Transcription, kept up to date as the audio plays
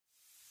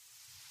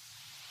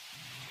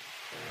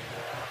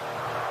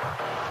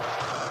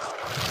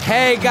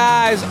Hey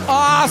guys,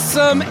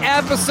 awesome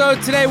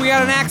episode today. We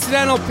got an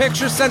accidental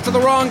picture sent to the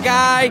wrong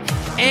guy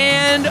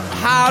and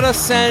how to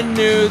send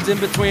nudes in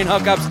between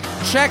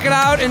hookups. Check it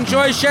out,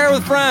 enjoy, share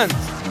with friends.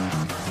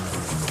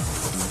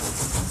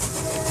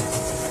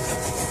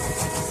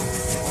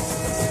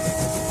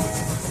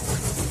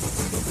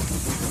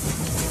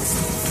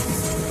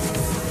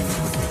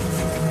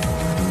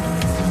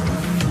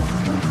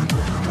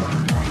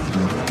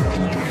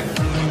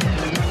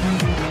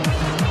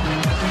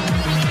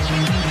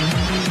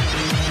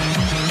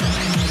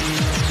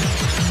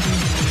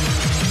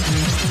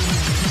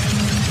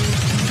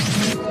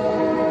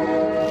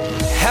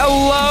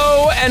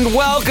 Hello and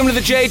welcome to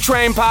the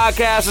J-Train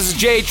podcast. This is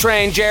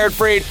J-Train, Jared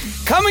Freed,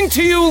 coming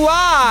to you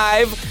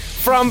live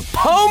from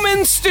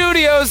Poman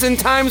Studios in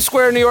Times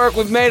Square, New York.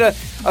 We've made a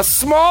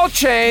small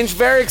change.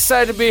 Very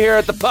excited to be here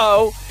at the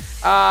Po.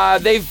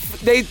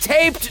 They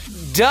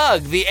taped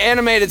Doug, the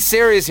animated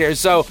series here.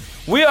 So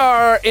we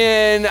are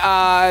in,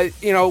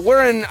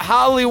 we're in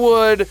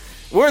Hollywood.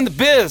 We're in the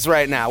biz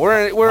right now.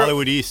 We're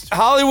Hollywood East.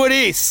 Hollywood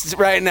East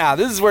right now.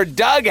 This is where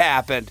Doug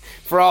happened.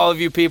 For all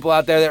of you people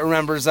out there that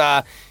remembers,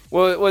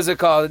 what was it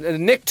called?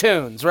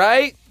 Nicktoons,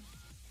 right?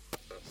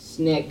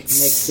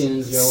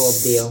 Nicktoons, the whole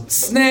deal.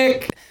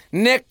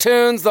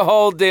 Nicktoons, the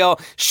whole deal.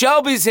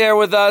 Shelby's here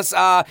with us.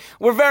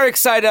 We're very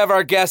excited to have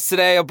our guest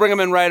today. I'll bring him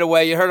in right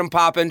away. You heard him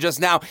pop in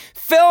just now.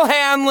 Phil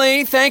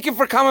Hanley, thank you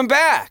for coming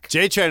back.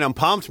 J-Train, I'm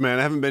pumped, man.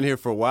 I haven't been here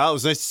for a while. It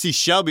was nice to see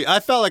Shelby.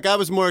 I felt like I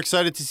was more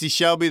excited to see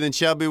Shelby than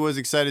Shelby was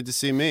excited to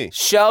see me.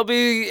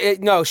 Shelby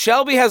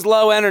has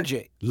low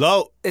energy.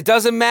 Low? It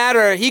doesn't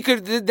matter.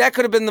 That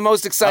could have been the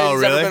most excited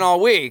he's ever been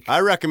all week. I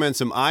recommend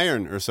some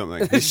iron or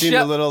something. He seemed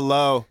a little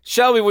low.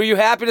 Shelby, were you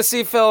happy to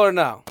see Phil or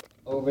no?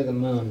 Over the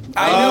moon.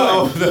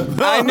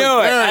 I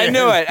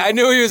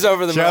knew he was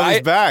over the moon.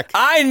 Shelby's back.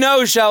 I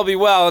know Shelby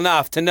well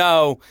enough to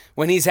know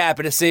when he's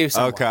happy to see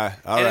someone. Okay,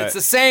 all and right. It's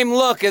the same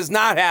look as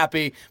not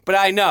happy, but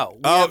I know.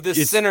 We have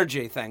this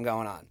synergy thing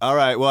going on. All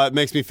right, well, it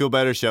makes me feel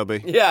better,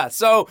 Shelby. Yeah,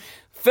 so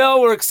Phil,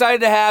 we're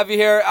excited to have you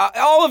here.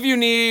 All of you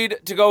need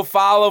to go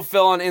follow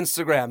Phil on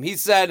Instagram. He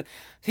said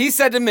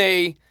to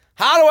me,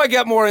 how do I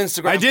get more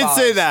Instagram I did followers?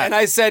 say that. And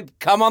I said,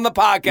 come on the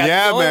podcast.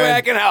 Yeah, it's the only man. way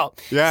I can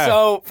help. Yeah.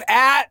 So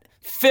at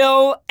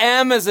Phil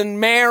M as in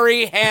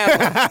Mary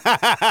Hanley.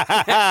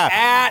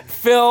 At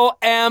Phil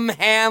M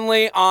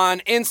Hanley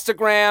on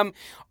Instagram.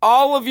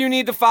 All of you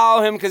need to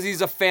follow him because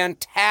he's a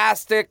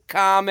fantastic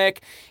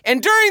comic.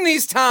 And during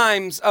these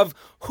times of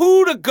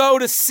who to go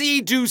to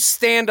see do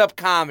stand-up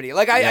comedy,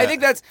 I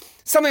think that's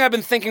something I've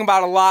been thinking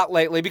about a lot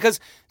lately because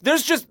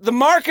there's just, the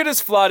market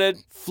is flooded.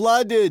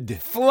 Flooded.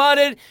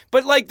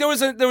 But there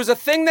was a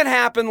thing that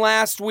happened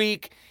last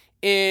week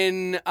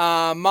in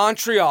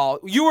Montreal.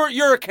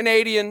 You're a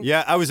Canadian.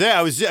 Yeah, I was there.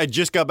 I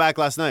just got back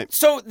last night.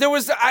 So there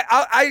was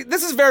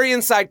this is very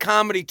inside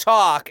comedy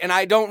talk, and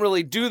I don't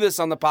really do this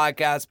on the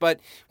podcast, but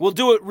we'll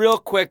do it real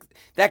quick.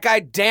 That guy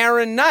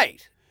Darren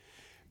Knight,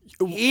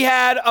 he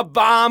had a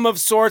bomb of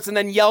sorts and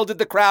then yelled at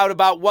the crowd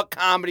about what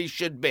comedy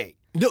should be.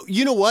 No,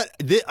 you know what?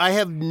 I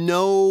have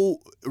no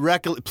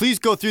recollection. Please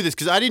go through this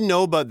because I didn't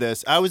know about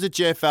this. I was at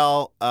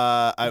JFL.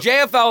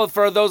 JFL,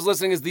 for those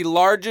listening, is the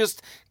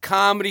largest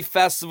comedy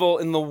festival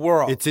in the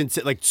world.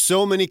 It's like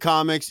so many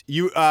comics.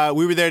 We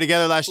were there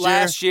together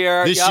last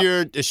year. This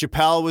year,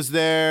 Chappelle was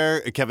there.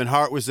 Kevin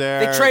Hart was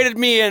there. They traded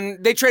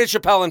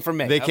Chappelle in for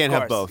me. They can't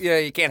have both. Yeah,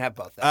 you can't have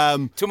both.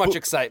 Too much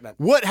excitement.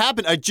 What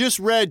happened? I just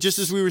read, just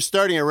as we were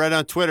starting, I read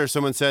on Twitter,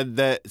 someone said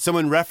that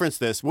someone referenced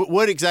this.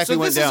 What exactly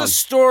went down? So this is a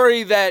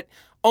story that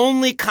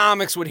only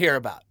comics would hear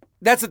about.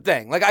 That's the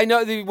thing. I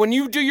know when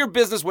you do your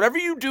business, whatever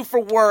you do for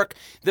work,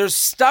 there's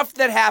stuff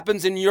that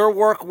happens in your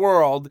work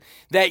world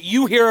that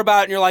you hear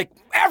about and you're like,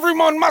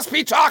 everyone must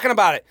be talking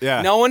about it.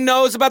 Yeah. No one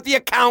knows about the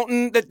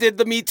accountant that did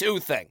the Me Too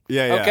thing.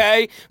 Yeah.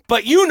 Okay?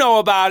 But you know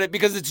about it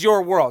because it's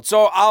your world.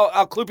 So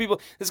I'll clue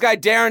people. This guy,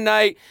 Darren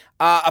Knight,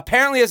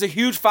 apparently has a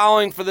huge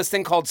following for this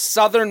thing called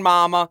Southern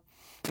Mama,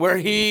 where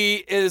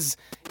he is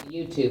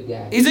YouTube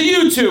guy. He's a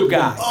YouTube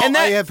guy. And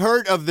I have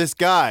heard of this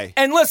guy.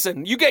 And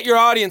listen, you get your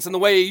audience in the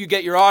way you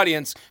get your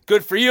audience.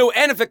 Good for you.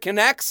 And if it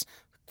connects,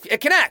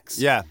 it connects.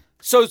 Yeah.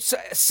 So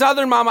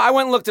Southern Mama, I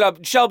went and looked it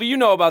up. Shelby, you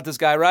know about this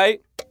guy,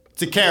 right?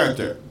 It's a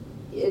character.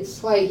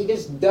 It's like he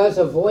just does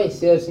a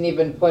voice. He doesn't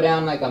even put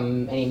on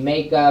any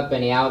makeup,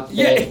 any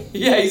outfit.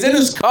 Yeah, he's in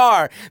his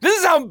car. This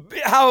is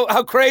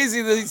how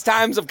crazy these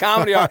times of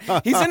comedy are.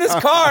 He's in his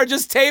car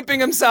just taping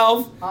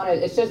himself.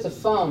 It's just a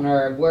phone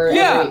or wherever.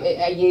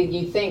 Yeah.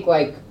 You think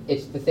like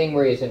it's the thing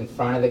where he's in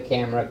front of the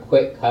camera,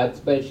 quick cuts,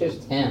 but it's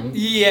just him.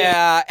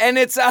 Yeah, and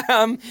it's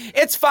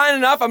fine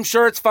enough. I'm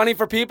sure it's funny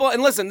for people.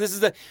 And listen,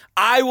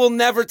 I will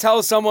never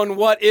tell someone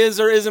what is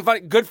or isn't funny.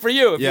 Good for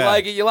you. If you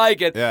like it, you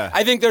like it. Yeah.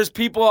 I think there's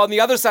people on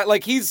the other side,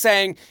 like he's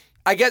saying,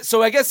 I guess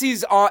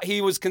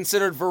he was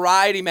considered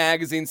Variety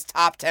magazine's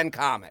top 10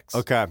 comics.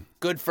 Okay.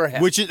 Good for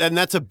him. And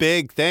that's a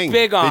big thing.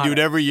 Big honor. They do it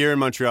every year in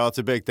Montreal. It's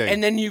a big thing.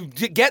 And then you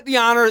get the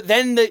honor,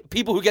 then the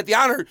people who get the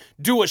honor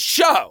do a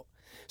show.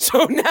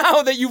 So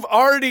now that you've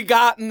already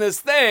gotten this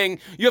thing,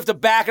 you have to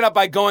back it up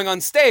by going on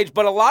stage.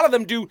 But a lot of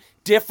them do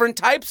different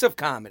types of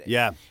comedy.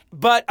 Yeah.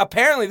 But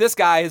apparently this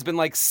guy has been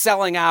like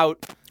selling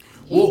out.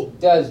 He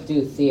does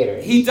do theater.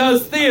 He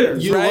does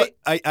theaters, You know right?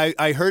 what?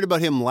 I heard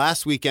about him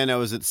last weekend. I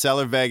was at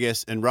Cellar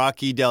Vegas, and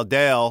Rocky Del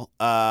Dale,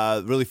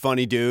 really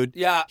funny dude.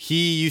 Yeah.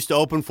 He used to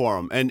open for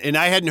him, and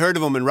I hadn't heard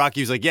of him, and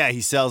Rocky was like, yeah,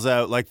 he sells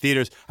out like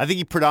theaters. I think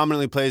he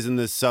predominantly plays in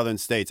the southern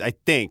states. I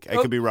think. I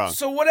could be wrong.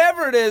 So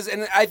whatever it is,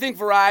 and I think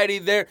Variety,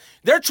 they're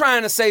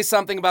trying to say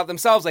something about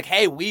themselves, like,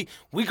 hey, we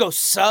go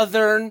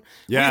southern.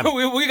 Yeah.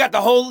 We got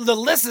the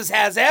list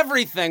has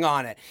everything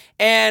on it.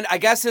 And I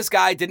guess this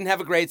guy didn't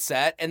have a great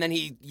set, and then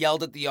he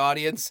yelled at the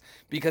audience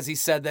because he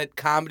said that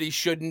comedy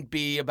shouldn't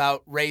be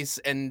about race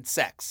and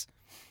sex.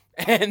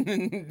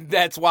 And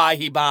that's why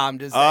he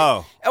bombed.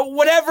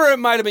 Whatever it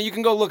might have been, you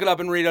can go look it up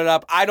and read it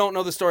up. I don't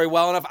know the story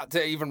well enough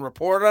to even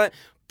report on it.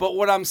 But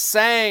what I'm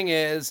saying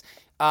is,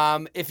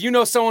 if you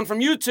know someone from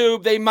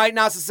YouTube, they might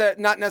not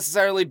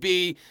necessarily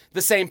be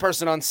the same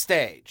person on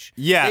stage.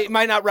 Yeah. It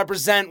might not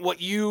represent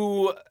what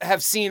you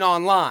have seen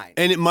online.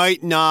 And it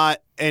might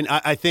not, and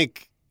I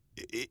think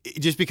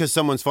just because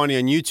someone's funny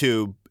on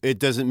YouTube, it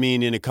doesn't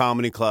mean in a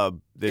comedy club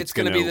it's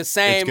going to be the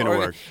same. It's going to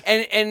work.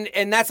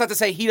 And that's not to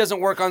say he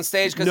doesn't work on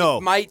stage, because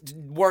he might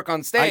work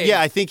on stage.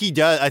 I think he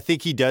does. I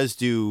think he does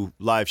do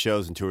live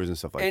shows and tours and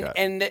stuff like that.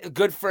 And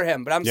good for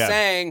him. But I'm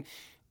saying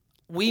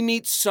we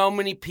meet so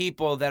many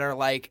people that are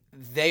like,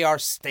 they are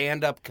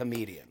stand-up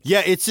comedians.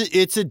 Yeah, it's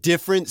a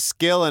different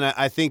skill, and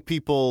I think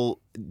people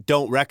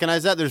don't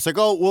recognize that. They're just like,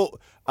 oh, well,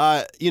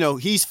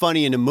 he's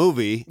funny in a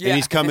movie, and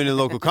he's coming to a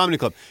local comedy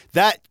club.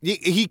 That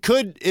he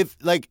could,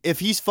 if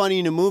he's funny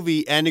in a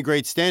movie and a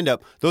great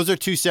stand-up, those are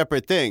two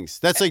separate things.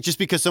 That's like, just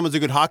because someone's a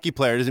good hockey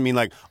player doesn't mean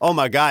like, oh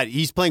my God,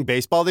 he's playing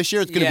baseball this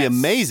year. It's going to be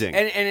amazing.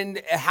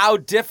 And how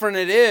different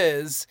it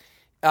is.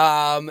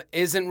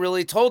 Isn't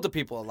really told to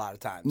people a lot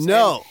of times.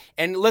 No.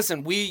 And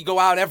listen, we go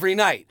out every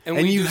night.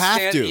 And you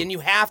have to. And you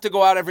have to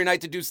go out every night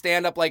to do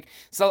stand-up. Like,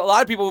 so a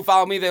lot of people who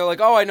follow me, they're like,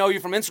 oh, I know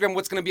you from Instagram.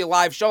 What's going to be a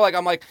live show? Like,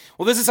 I'm like,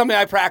 well, this is something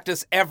I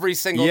practice every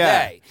single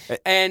day.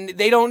 And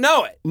they don't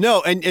know it.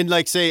 No, and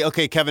like, say,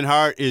 okay, Kevin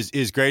Hart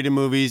is great in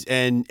movies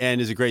and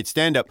is a great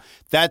stand-up.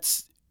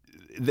 That's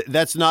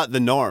not the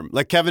norm.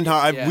 Like Kevin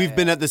Hart, we've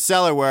been at the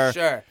Cellar where...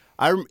 Sure.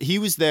 He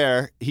was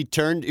there.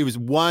 It was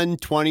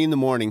 1:20 in the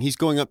morning. He's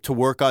going up to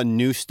work on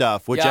new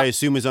stuff, which I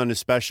assume is on his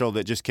special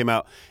that just came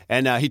out.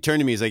 And he turned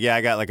to me. He's like, yeah, I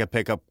got like a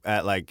pickup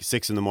at like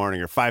 6 in the morning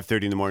or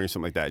 5:30 in the morning or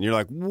something like that. And you're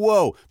like,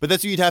 whoa. But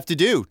that's what you'd have to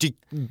do. To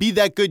be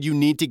that good, you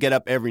need to get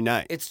up every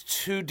night. It's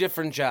two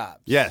different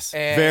jobs. Yes,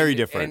 very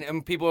different.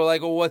 And people are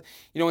like, well, what?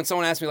 When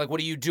someone asks me, like, what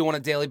do you do on a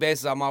daily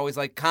basis? I'm always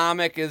like,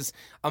 comic is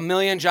a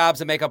million jobs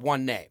that make up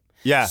one name.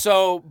 Yeah.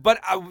 So, but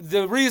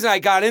the reason I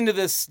got into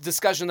this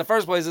discussion in the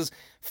first place is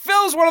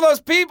Phil's one of those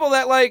people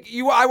that, like,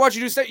 I watch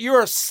you do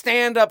you're a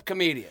stand-up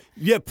comedian.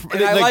 Yeah.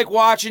 And I like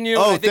watching you.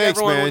 Oh, and I think thanks,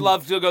 everyone man. would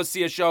love to go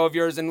see a show of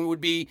yours and would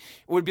be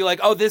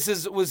like, oh, this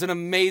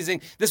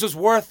was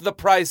worth the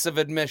price of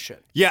admission.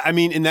 Yeah, I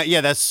mean,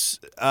 that's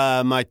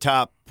my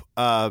top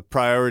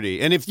priority.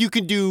 And if you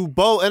can do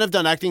both, and I've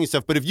done acting and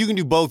stuff, but if you can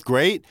do both,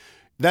 great.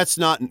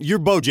 You're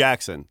Bo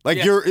Jackson. Like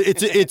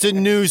it's a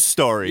news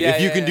story if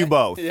you can do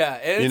both. Yeah,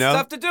 and it's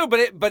tough to do,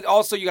 but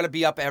also you got to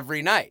be up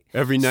every night.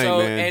 Every night,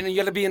 man. And you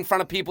got to be in front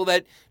of people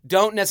that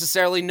don't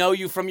necessarily know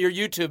you from your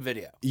YouTube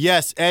video.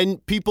 Yes,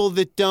 and people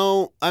that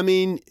don't. I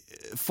mean,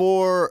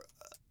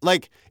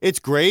 it's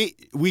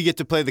great. We get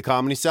to play the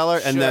Comedy Cellar,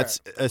 and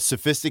that's a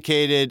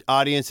sophisticated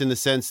audience in the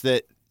sense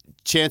that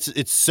chances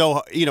it's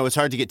so it's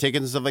hard to get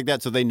tickets and stuff like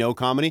that, so they know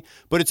comedy.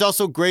 But it's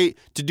also great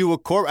to do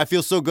I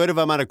feel so good if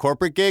I'm at a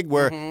corporate gig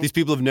where these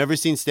people have never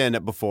seen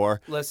stand-up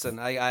before. Listen,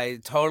 I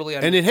totally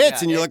understand. And it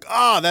hits, and you're like,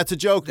 oh, that's a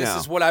joke now.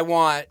 This is what I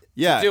want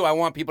to do. I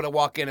want people to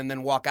walk in and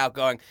then walk out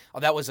going, oh,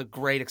 that was a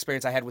great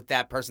experience I had with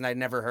that person I'd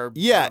never heard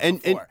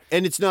before.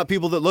 And it's not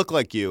people that look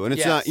like you, and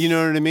it's not, you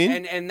know what I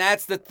mean? And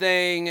that's the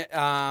thing,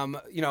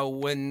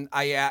 when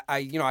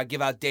I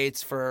give out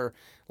dates for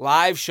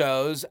live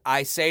shows,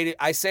 I say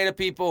to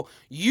people,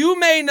 you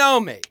may know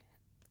me,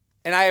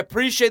 and I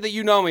appreciate that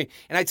you know me,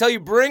 and I tell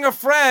you, bring a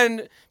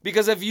friend,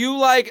 because if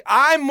you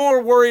I'm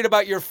more worried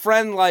about your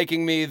friend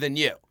liking me than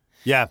you.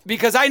 Yeah.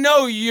 Because I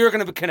know you're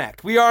going to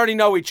connect. We already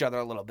know each other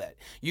a little bit.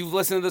 You've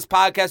listened to this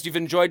podcast, you've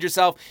enjoyed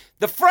yourself.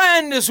 The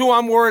friend is who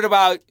I'm worried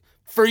about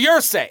for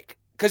your sake,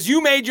 because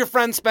you made your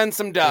friend spend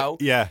some dough.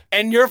 Yeah.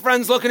 And your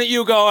friend's looking at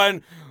you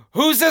going,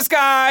 who's this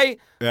guy?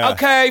 Yeah.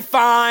 Okay,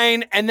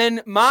 fine. And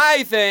then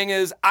my thing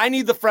is, I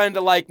need the friend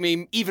to like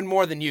me even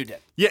more than you did.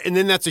 Yeah, and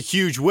then that's a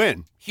huge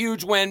win.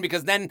 Huge win,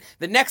 because then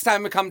the next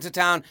time we come to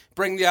town,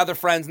 bring the other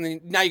friends, and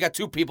then now you got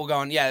two people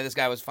going, yeah, this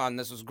guy was fun,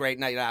 this was a great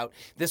night out,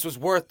 this was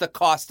worth the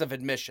cost of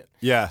admission.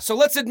 Yeah. So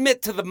let's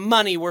admit to the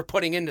money we're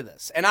putting into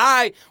this. And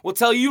I will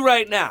tell you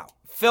right now,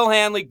 Phil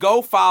Hanley,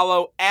 go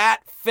follow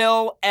at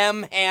Phil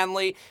M.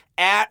 Hanley,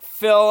 at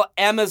Phil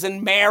M as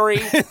in Mary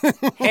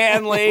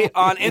Hanley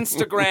on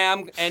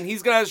Instagram, and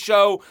he's going to have a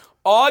show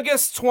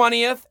August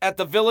 20th at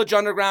the Village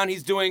Underground.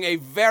 He's doing a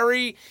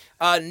very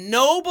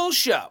noble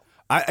show.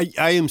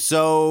 I am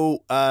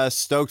so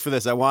stoked for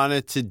this. I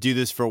wanted to do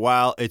this for a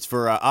while. It's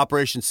for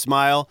Operation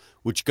Smile,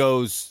 which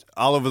goes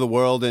all over the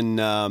world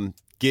and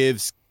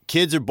gives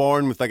kids are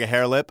born with like a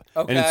hair lip.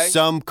 Okay. And in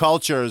some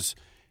cultures,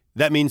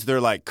 that means they're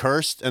like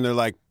cursed and they're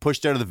like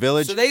pushed out of the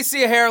village. So they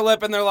see a hair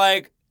lip and they're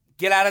like,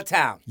 get out of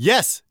town.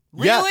 Yes.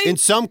 Really? Yeah, in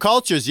some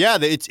cultures, yeah,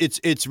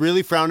 it's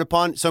really frowned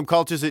upon. Some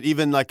cultures, it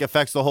even like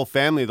affects the whole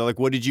family. They're like,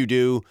 "What did you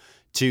do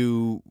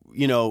to,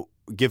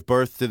 give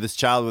birth to this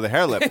child with a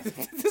hair lip?"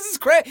 This is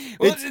crazy.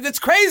 Well, it's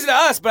crazy to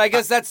us, but I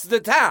guess that's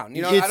the town.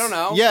 I don't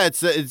know. Yeah,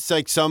 it's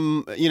like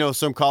some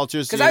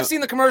cultures. Because I've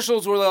seen the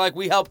commercials where they're like,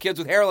 "We help kids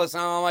with hairless,"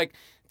 and I'm like,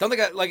 don't they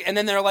got and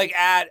then they're like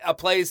at a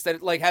place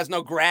that like has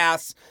no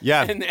grass.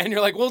 Yeah. And you're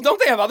like, well, don't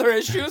they have other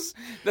issues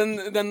than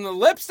the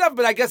lip stuff?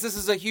 But I guess this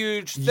is a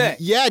huge thing.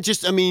 Yeah,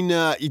 just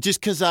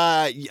because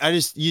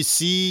you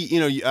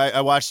see,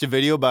 I watched a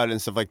video about it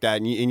and stuff like that,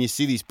 and you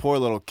see these poor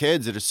little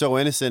kids that are so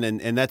innocent,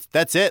 and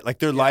that's it. Like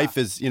their life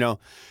is,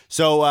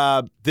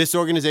 So this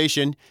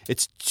organization,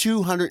 it's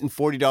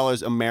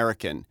 $240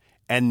 American.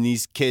 And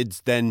these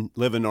kids then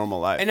live a normal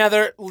life. And now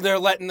they're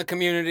letting the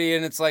community,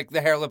 and it's like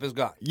the hair lip is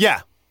gone.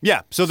 Yeah.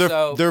 Yeah, so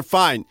they're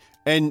fine,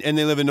 and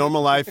they live a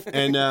normal life,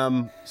 and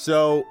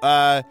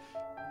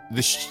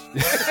this show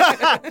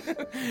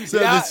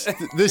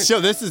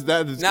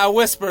Now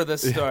whisper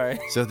this story.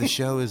 So the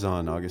show is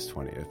on August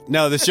 20th.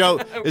 No, the show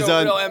is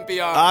on real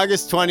NPR.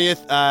 August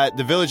 20th.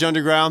 The Village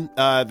Underground,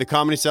 the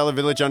Comedy Cellar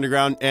Village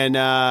Underground, and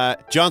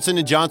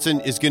Johnson & Johnson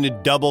is going to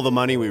double the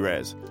money we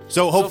raise.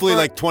 So hopefully,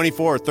 like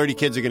 24 or 30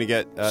 kids are going to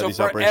get these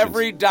for operations.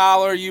 Every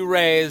dollar you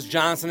raise,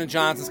 Johnson &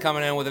 Johnson's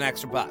coming in with an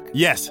extra buck.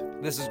 Yes.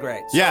 This is great.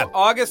 So Yeah.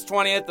 August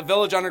 20th, the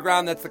Village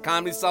Underground, that's the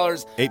Comedy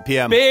Cellar's 8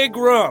 p.m. big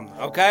room,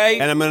 okay?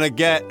 And I'm going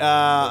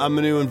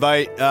to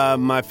invite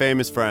my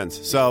famous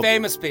friends. So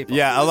famous people.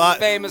 Yeah, This a lot. is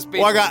famous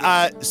people. Well,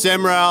 I got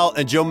Sam Morril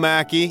and Joe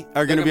Mackey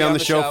are going to be on the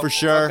show for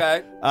sure.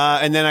 Okay.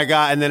 And then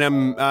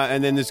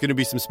there's going to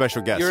be some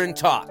special guests. You're in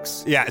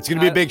talks. Yeah, it's going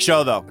to be a big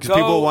show though, because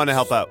people want to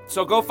help out.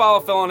 So go follow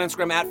Phil on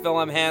Instagram at Phil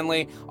M.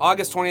 Hanley.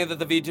 August 20th at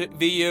the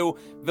VU,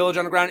 Village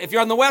Underground. If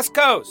you're on the West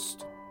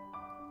Coast,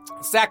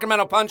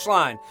 Sacramento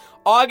Punchline.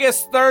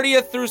 August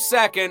 30th through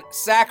 2nd,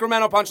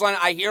 Sacramento Punchline.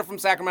 I hear from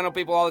Sacramento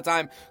people all the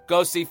time.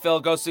 Go see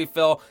Phil.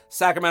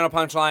 Sacramento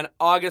Punchline,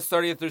 August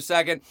 30th through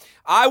 2nd.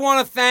 I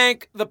want to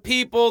thank the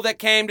people that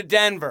came to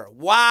Denver.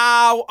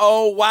 Wow,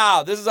 oh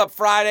wow. This is up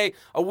Friday,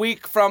 a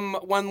week from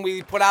when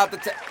we put out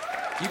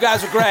you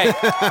guys are great.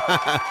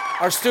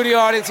 Our studio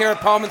audience here at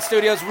Pullman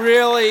Studios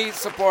really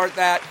support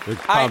that.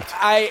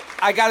 I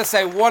got to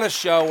say, what a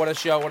show.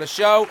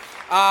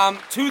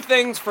 Two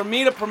things for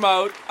me to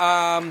promote.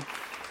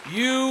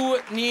 You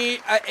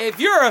need, if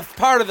you're a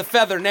part of the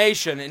Feather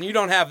Nation and you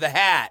don't have the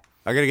hat.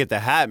 I got to get the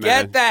hat,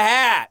 man. Get the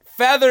hat.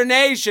 Feather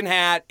Nation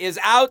hat is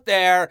out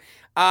there.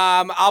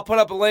 I'll put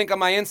up a link on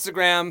my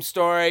Instagram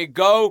story.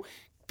 Go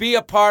be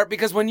a part,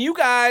 because when you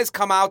guys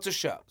come out to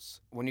shows,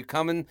 when you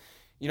come and,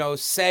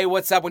 say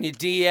what's up, when you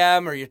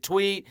DM or you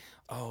tweet,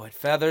 oh, it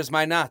feathers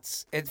my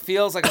nuts. It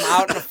feels like I'm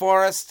out in the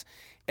forest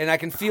and I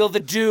can feel the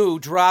dew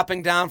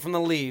dropping down from the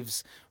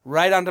leaves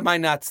right onto my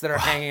nuts that are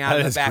hanging out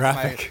of the back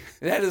graphic. of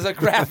my... That is a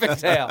graphic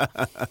tale.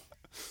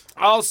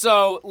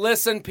 Also,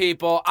 listen,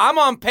 people, I'm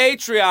on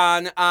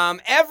Patreon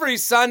every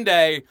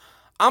Sunday.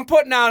 I'm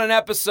putting out an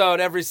episode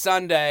every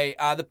Sunday.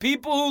 The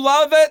people who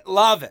love it,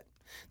 love it.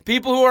 The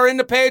people who are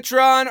into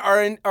Patreon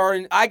are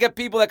in. I get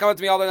people that come up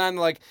to me all the time,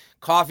 like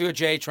Coffee with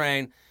J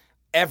Train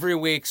every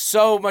week.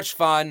 So much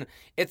fun.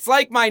 It's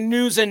like my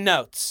news and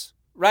notes,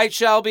 right,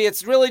 Shelby?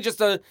 It's really just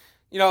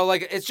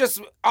it's just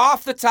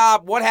off the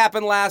top, what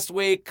happened last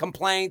week,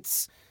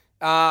 complaints,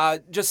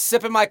 just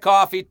sipping my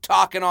coffee,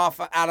 talking out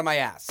of my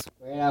ass.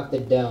 Right off the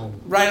dome.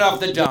 Right off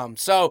the dome.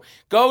 So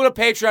go to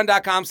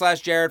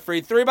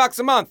patreon.com/JaredFreed. $3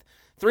 a month.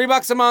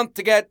 $3 a month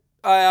to get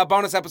a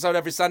bonus episode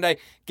every Sunday.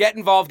 Get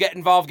involved.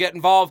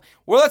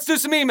 Well, let's do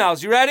some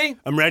emails. You ready?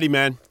 I'm ready,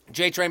 man.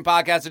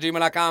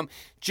 JTrainPodcast@gmail.com.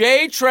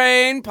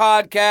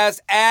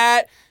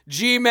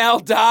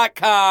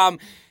 JTrainPodcast@gmail.com.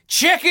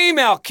 Check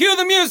email. Cue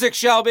the music,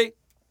 Shelby.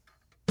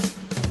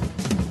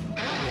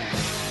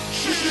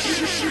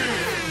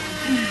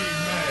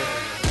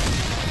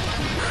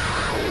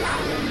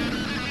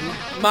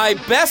 My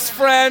best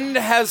friend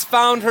has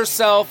found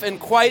herself in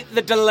quite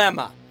the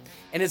dilemma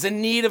and is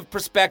in need of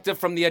perspective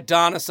from the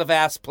Adonis of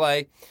ass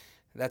play.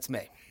 That's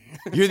me.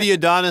 You're the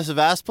Adonis of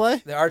ass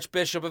play? The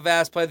Archbishop of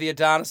ass play, the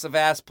Adonis of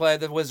ass play,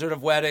 the Wizard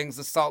of weddings,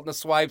 the Sultan of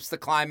swipes, the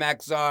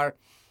Climax czar.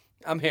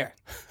 I'm here.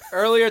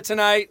 Earlier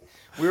tonight,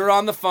 we were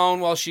on the phone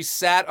while she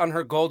sat on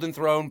her golden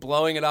throne,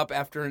 blowing it up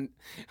after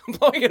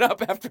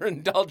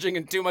indulging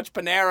in too much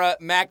Panera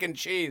mac and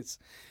cheese.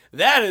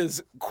 That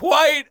is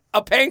quite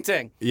a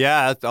painting.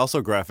 Yeah, that's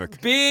also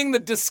graphic. Being the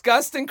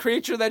disgusting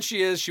creature that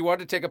she is, she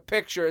wanted to take a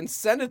picture and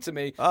send it to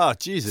me. Oh,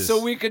 Jesus. So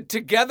we could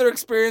together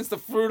experience the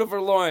fruit of her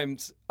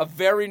loins. A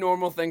very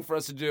normal thing for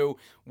us to do.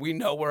 We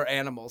know we're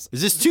animals.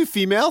 Is this two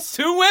females?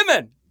 Two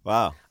women.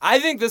 Wow.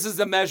 I think this is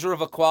a measure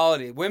of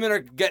equality. Women are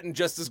getting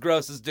just as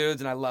gross as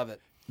dudes, and I love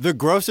it. They're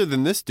grosser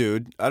than this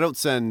dude. I don't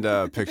send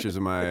pictures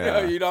of my. No,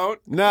 you don't.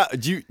 No,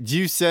 do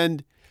you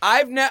send?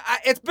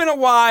 It's been a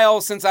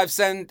while since I've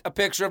sent a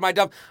picture of my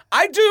dump.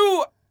 I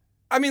do.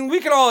 I mean,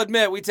 we can all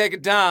admit we take a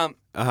dump.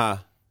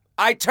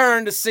 I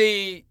turn to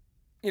see,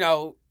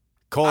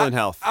 colon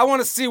health. I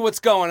want to see what's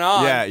going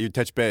on. Yeah, you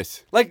touch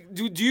base. Like,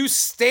 do you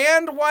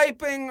stand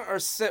wiping or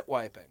sit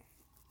wiping?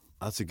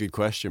 That's a good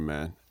question,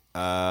 man.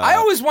 I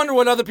always wonder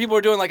what other people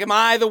are doing. Like, am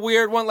I the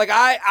weird one? Like,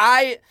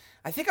 I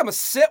think I'm a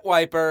sit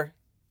wiper.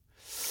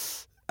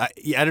 I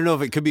don't know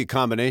if it could be a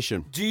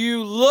combination. Do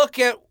you look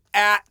at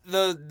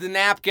the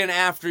napkin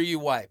after you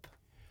wipe?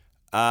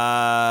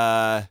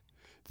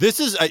 This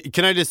is.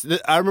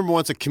 I remember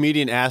once a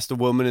comedian asked a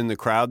woman in the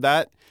crowd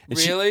that. And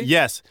really?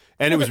 Yes.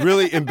 And it was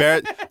really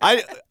embarrassing.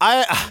 I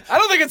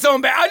don't think it's so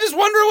embarrassing. I just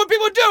wonder what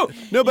people do.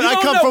 No, but I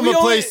come from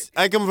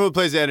a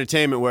place of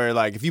entertainment where,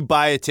 like, if you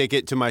buy a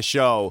ticket to my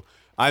show,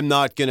 I'm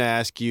not gonna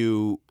ask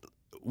you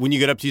when you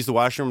get up to use the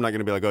washroom. I'm not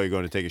gonna be like, "Oh, you're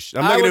going to take a shit."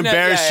 I'm not gonna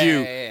embarrass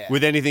you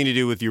with anything to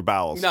do with your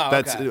bowels. No,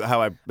 that's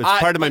how It's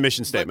part of my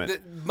mission statement.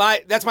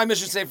 That's my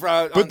mission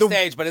statement on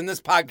stage. But in this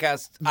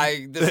podcast,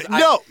 I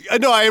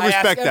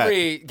respect that.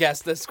 Every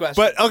guest this question.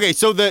 But okay,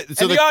 so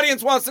the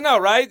audience wants to know,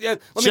 right?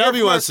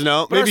 Shelby wants to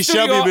know. Maybe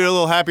Shelby will be a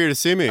little happier to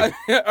see me.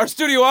 Our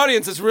studio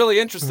audience is really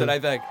interested, I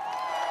think.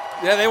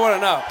 Yeah, they want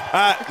to know.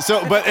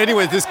 But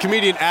anyway, this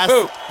comedian asked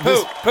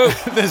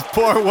this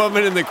poor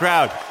woman in the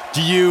crowd,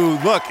 "Do you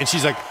look?" And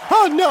she's like,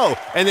 "Oh no!"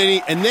 And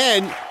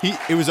then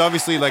it was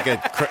obviously like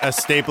a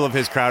staple of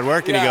his crowd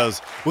work. And he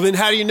goes, "Well, then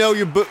how do you know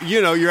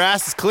your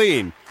ass is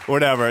clean or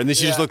whatever?" And then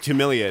she just looked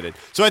humiliated.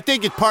 So I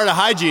think it's part of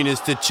hygiene is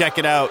to check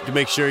it out to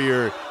make sure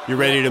you're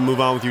ready to move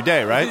on with your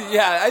day, right?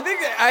 Yeah, I think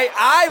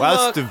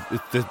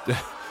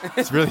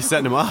it's really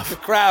setting him off. The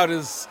crowd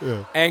is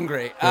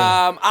angry.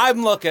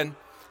 I'm looking.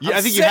 Yeah,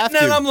 I think you have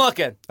to. And I'm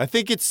looking. I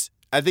think it's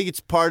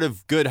part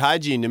of good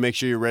hygiene to make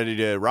sure you're ready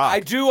to rock. I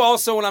do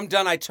also, when I'm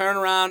done, I turn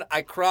around,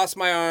 I cross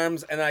my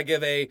arms, and I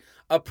give a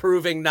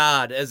approving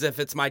nod as if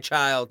it's my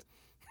child.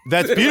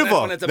 That's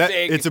beautiful. When it's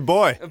it's a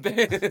boy.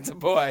 It's a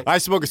boy. I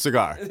smoke a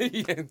cigar.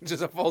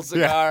 Just a full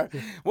cigar.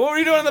 Yeah. What were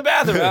you doing in the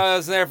bathroom? I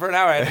was there for an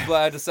hour. I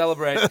had to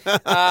celebrate.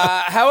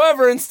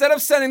 However, instead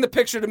of sending the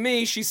picture to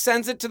me, she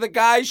sends it to the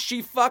guy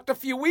she fucked a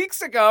few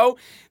weeks ago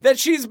that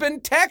she's been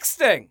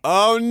texting.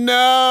 Oh,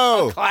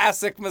 no. A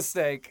classic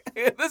mistake.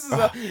 This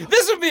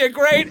would be a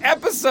great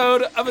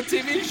episode of a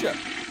TV show.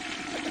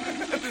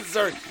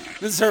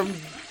 This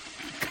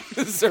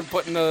is her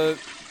putting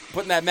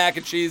that mac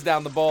and cheese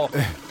down the bowl.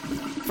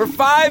 For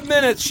 5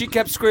 minutes, she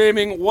kept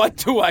screaming, "What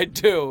do I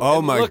do?" Oh,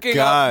 and my looking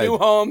God. up new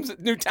homes,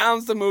 new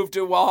towns to move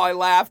to while I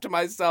laughed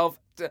myself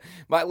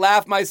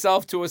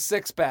to a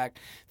six-pack.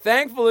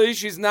 Thankfully,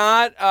 she's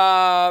not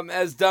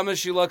as dumb as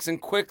she looks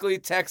and quickly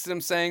texted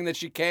him saying that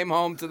she came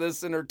home to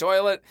this in her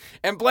toilet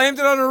and blamed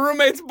it on her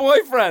roommate's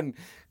boyfriend.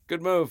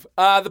 Good move.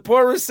 The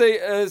poor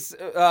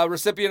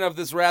recipient of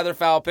this rather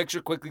foul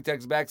picture quickly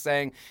texts back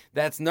saying,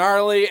 "That's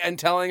gnarly," and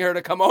telling her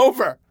to come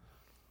over.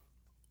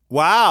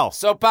 Wow.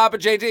 So, Papa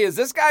JT, is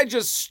this guy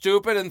just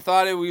stupid and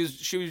thought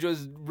she was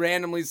just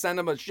randomly send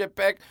him a shit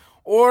pic?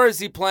 Or is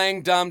he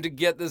playing dumb to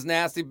get this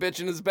nasty bitch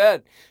in his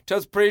bed?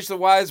 Toast preach the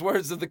wise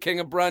words of the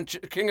king of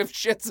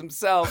shits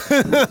himself.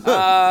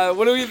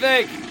 What do you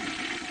think?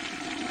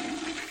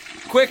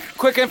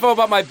 Quick info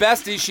about my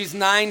bestie. She's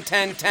 9,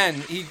 10,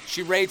 10.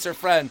 She rates her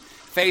friend.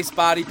 Face,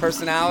 body,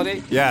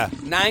 personality. Yeah.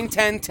 9,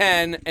 10,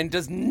 10, and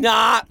does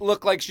not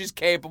look like she's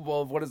capable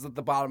of what is at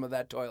the bottom of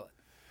that toilet.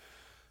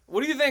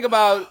 What do you think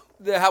about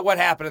what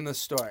happened in this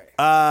story?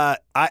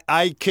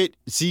 I could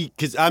see,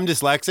 because I'm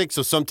dyslexic,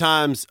 so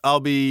sometimes I'll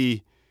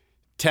be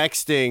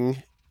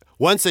texting.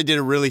 Once I did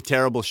a really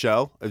terrible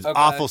show. It was an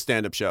awful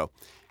stand-up show.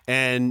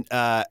 And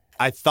I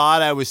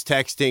thought I was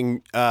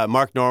texting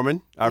Mark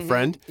Norman, our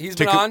friend. He's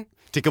been on.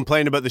 To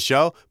complain about the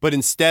show. But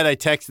instead, I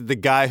texted the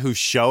guy whose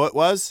show it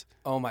was.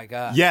 Oh, my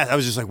God. Yeah, I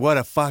was just like, what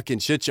a fucking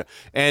shit show.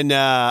 And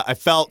I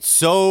felt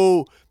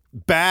so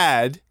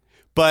bad.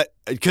 But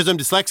because I'm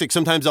dyslexic,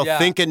 sometimes I'll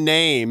think a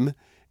name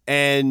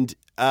and think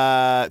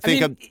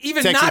I'm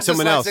even texting not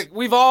someone dyslexic, else.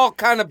 We've all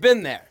kind of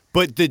been there.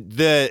 But what did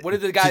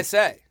the guy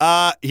say?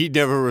 He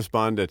never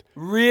responded.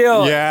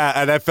 Really? Yeah,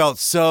 and I felt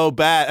so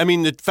bad. I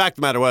mean, the fact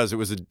of the matter was, it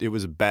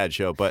was a bad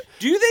show. But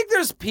do you think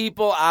there's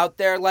people out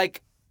there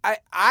like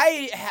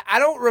I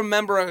don't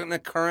remember an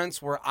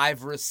occurrence where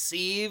I've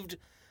received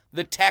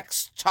the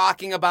text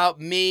talking about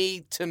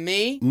me to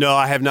me? No,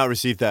 I have not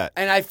received that.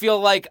 And I feel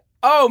like,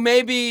 oh,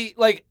 maybe,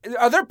 like,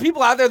 are there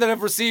people out there that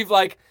have received,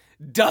 like,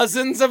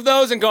 dozens of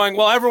those and going,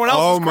 well, everyone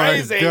else is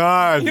crazy? Oh, my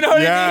God. You know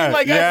what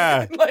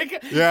I mean? Like,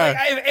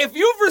 if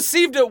you've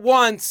received it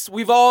once,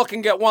 we've all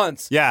can get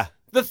once. Yeah.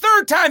 The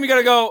third time, you got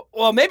to go,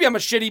 well, maybe I'm a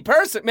shitty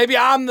person. Maybe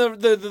I'm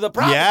the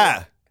problem.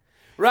 Yeah.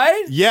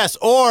 Right? Yes.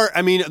 Or,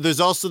 I mean,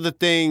 there's also the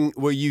thing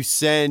where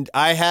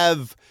I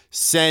have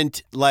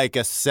sent, like,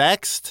 a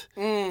sext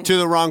to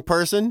the wrong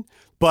person.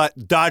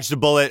 but dodged a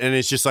bullet and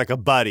it's just like a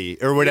buddy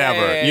or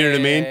whatever. You know what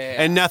I mean?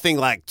 And nothing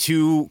like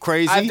too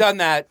crazy. I've done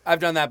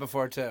that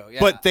before too. Yeah.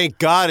 But thank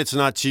God it's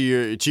not to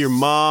your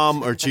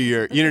mom or to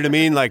your, you know what I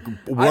mean? Like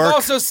work. I've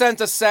also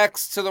sent a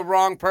sext to the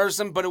wrong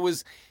person, but it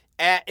was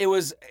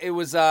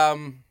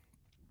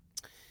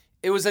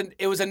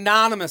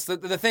anonymous.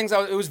 The things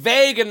it was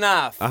vague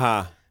enough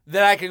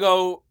that I could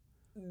go.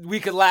 We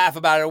could laugh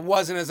about it. It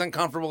wasn't as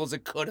uncomfortable as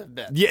it could have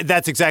been. Yeah,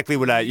 that's exactly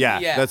what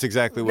that's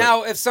exactly what.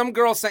 Now, if some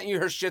girl sent you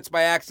her shits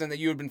by accident that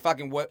you had been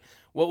fucking, what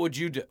would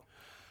you do?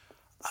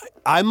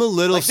 I'm a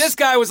little... Like, this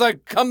guy was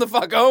like, come the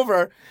fuck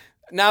over.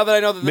 Now that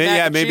I know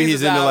that maybe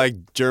he's into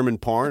like German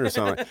porn or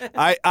something.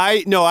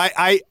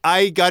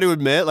 I got to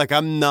admit, like,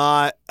 I'm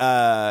not...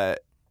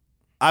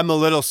 I'm a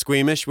little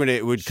squeamish when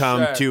it would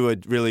come to a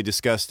really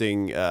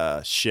disgusting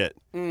shit.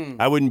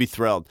 I wouldn't be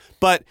thrilled.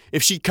 But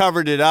if she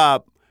covered it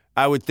up,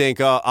 I would think,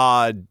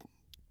 odd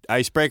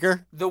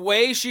icebreaker. The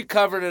way she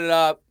covered it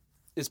up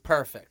is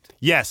perfect.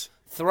 Yes.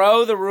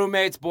 Throw the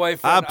roommate's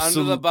boyfriend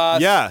under the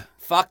bus. Yeah.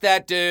 Fuck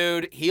that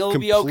dude. He'll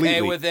be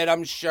okay with it,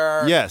 I'm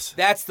sure. Yes.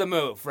 That's the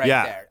move right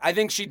there. I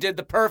think she did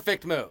the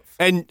perfect move.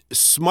 And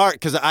smart,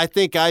 because I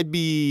think I'd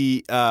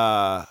be...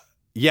 I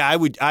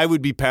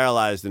would be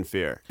paralyzed in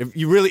fear.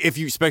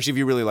 Especially if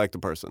you really like the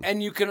person.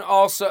 And you can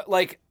also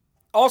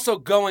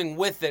going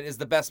with it is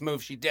the best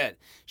move she did.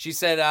 She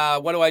said,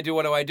 what do I do?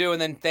 What do I do?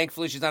 And then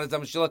thankfully she's not as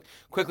dumb as she looked.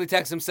 Quickly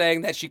text him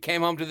saying that she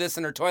came home to this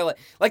in her toilet.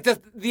 Like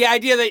the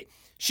idea that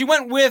she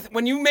went with,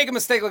 when you make a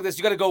mistake like this,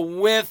 you got to go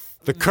with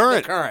the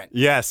current.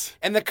 Yes.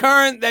 And the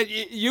current that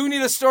you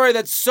need a story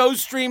that's so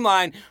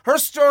streamlined. Her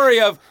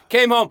story of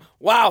came home,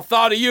 wow,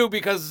 thought of you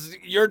because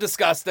you're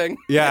disgusting.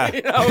 Yeah.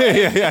 You know?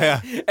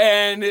 Yeah.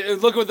 And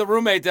look what the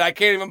roommate did. I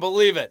can't even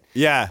believe it.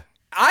 Yeah.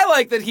 I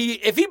like that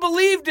if he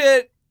believed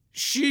it,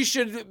 she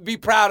should be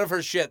proud of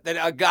her shit. That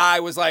a guy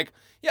was like,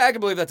 yeah, I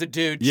can believe that's a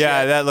dude.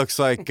 Yeah, shit. that looks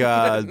like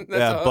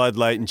Bud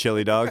Light and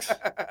chili dogs.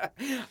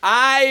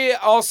 I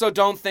also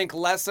don't think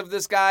less of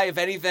this guy. If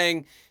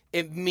anything,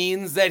 it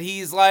means that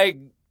he's like,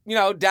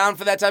 down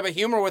for that type of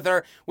humor with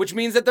her, which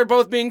means that they're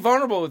both being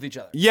vulnerable with each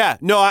other. Yeah,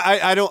 no,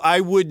 I don't.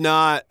 I would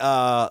not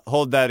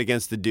hold that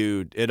against the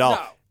dude at all.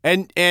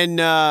 No.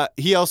 And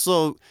he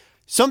also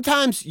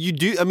sometimes you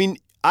do. I mean,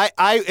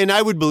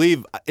 I would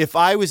believe if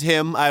I was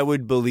him, I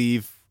would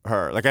believe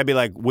her. Like I'd be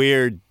like,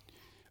 weird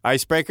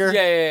icebreaker.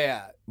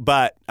 Yeah.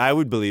 But I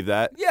would believe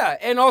that. Yeah,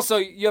 and also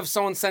you have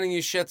someone sending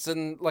you shits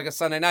and like a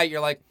Sunday night,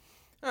 you're like,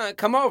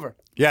 come over.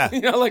 Yeah.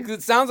 Like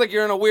it sounds like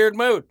you're in a weird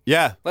mood.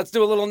 Yeah. Let's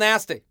do a little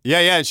nasty.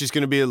 Yeah, and she's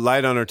going to be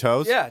light on her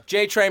toes. Yeah.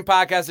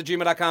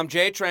 JTrainPodcast@gmail.com.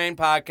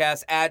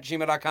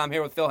 JTrainPodcast@gmail.com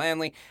here with Phil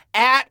Hanley.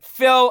 At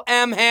Phil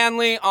M.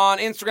 Hanley on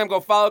Instagram. Go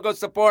follow, go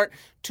support.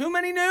 Too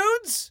many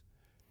nudes?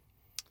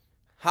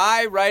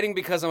 Hi, writing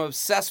because I'm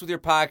obsessed with your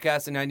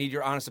podcast and I need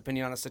your honest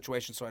opinion on a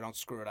situation so I don't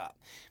screw it up.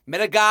 Met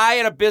a guy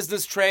at a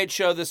business trade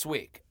show this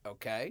week,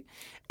 okay?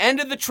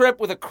 Ended the trip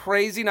with a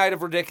crazy night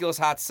of ridiculous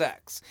hot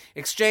sex.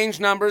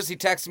 Exchanged numbers. He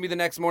texted me the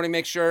next morning,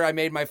 make sure I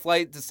made my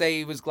flight to say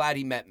he was glad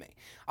he met me.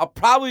 I'll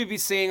probably be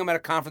seeing him at a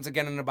conference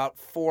again in about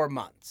 4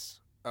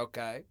 months,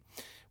 okay?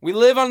 We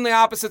live on the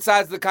opposite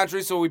sides of the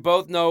country, so we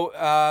both know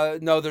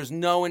there's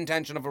no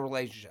intention of a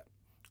relationship.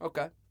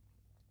 Okay.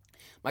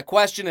 My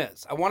question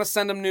is, I want to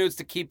send him nudes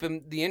to keep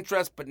him the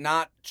interest, but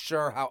not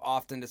sure how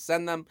often to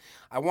send them.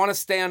 I want to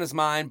stay on his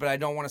mind, but I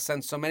don't want to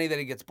send so many that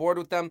he gets bored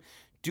with them.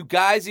 Do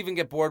guys even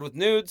get bored with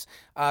nudes?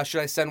 Should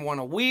I send one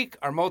a week?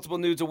 Are multiple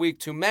nudes a week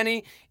too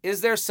many?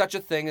 Is there such a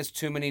thing as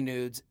too many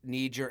nudes?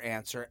 Need your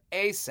answer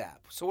ASAP.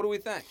 So what do we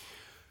think?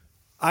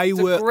 It's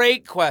a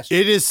great question.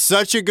 It is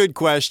such a good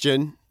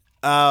question.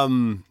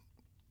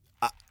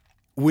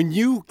 When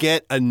you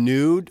get a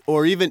nude,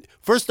 or even,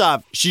 first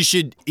off, she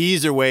should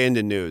ease her way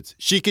into nudes.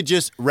 She could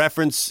just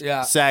reference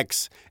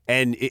sex,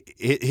 and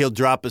he'll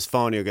drop his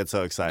phone. He'll get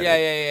so excited.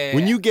 Yeah.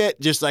 When you get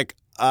just like,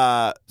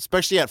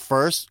 especially at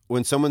first,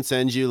 when someone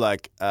sends you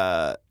like,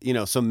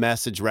 some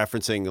message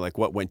referencing like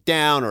what went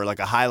down or like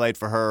a highlight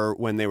for her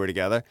when they were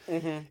together,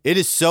 it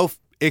is so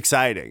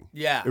exciting.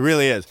 Yeah. It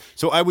really is.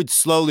 So I would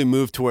slowly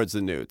move towards the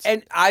nudes.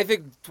 And I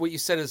think what you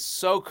said is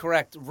so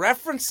correct.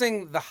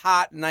 Referencing the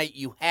hot night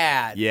you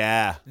had.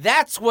 Yeah.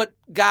 That's what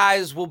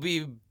guys will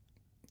be,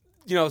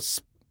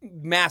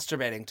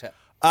 masturbating to.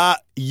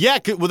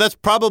 Well, that's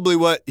probably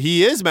what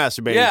he is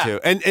masturbating to.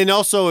 And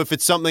also if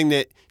it's something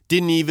that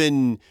didn't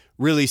even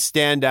really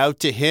stand out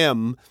to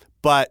him,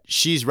 but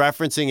she's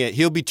referencing it,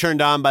 he'll be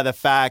turned on by the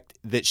fact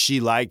that she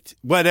liked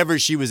whatever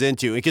she was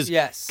into. Because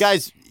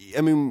guys, I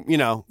mean, you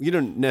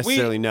don't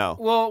necessarily know.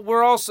 Well,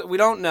 we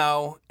don't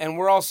know, and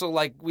we're also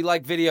we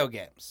like video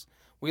games.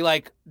 We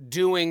like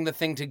doing the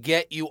thing to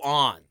get you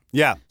on.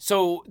 Yeah.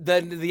 So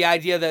the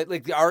idea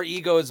that our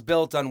ego is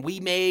built on, we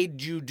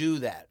made you do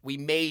that. We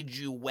made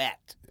you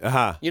wet.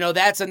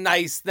 That's a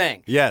nice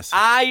thing. Yes.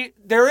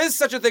 There is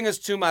such a thing as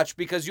too much,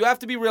 because you have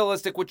to be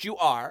realistic, which you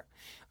are,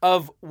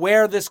 of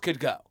where this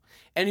could go.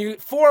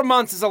 And 4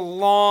 months is a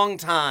long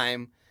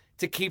time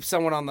to keep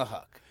someone on the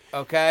hook.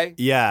 Okay?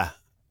 Yeah.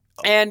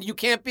 And you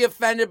can't be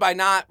offended by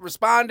not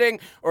responding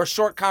or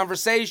short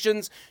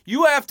conversations.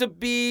 You have to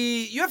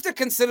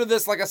consider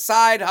this like a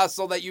side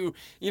hustle that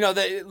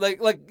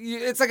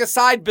it's like a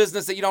side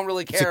business that you don't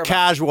really care about. It's a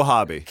casual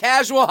hobby.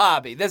 Casual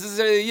hobby. This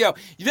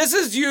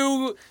is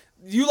you.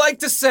 You like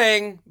to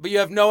sing, but you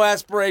have no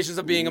aspirations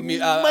of being a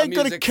music star. Might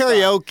go to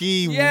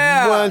karaoke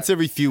once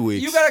every few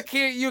weeks. You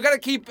gotta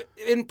keep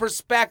in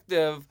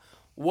perspective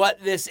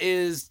what this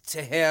is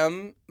to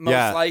him,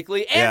 most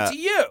likely, and to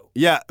you.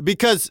 Yeah,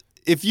 because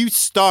if you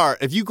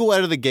go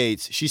out of the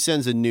gates, she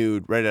sends a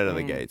nude right out of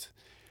the gates.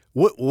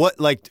 What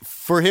like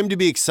for him to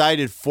be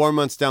excited 4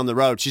 months down the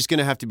road, she's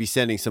gonna have to be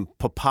sending some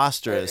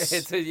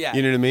preposterous. You know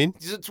what I mean?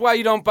 That's why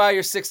you don't buy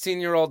your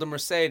 16-year-old a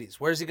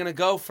Mercedes. Where's he gonna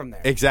go from there?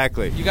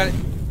 Exactly. You got.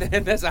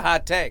 That's a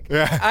hot take.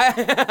 Yeah.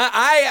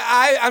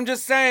 I'm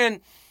just saying.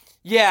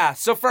 Yeah.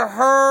 So for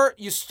her,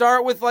 you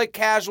start with like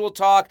casual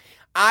talk.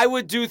 I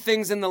would do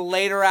things in the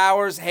later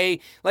hours. Hey,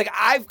 like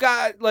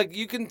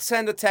you can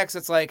send a text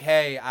that's like,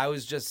 hey, I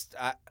was just,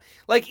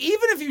 like,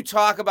 even if you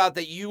talk about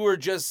that you were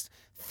just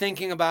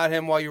thinking about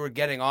him while you were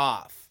getting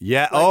off.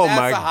 Yeah. Like, oh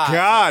my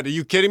God. Are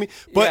you kidding me?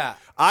 But yeah.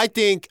 I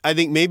think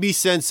maybe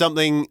send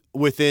something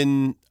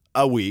within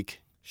a week.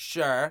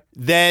 Sure.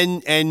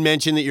 Then, and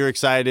mention that you're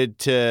excited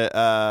to,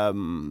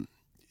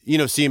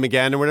 see him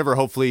again or whatever,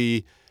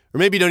 hopefully, or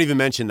maybe don't even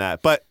mention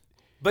that. But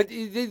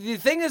the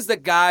thing is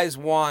that guys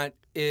want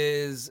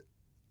is,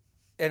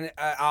 and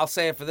I'll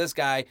say it for this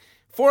guy,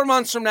 4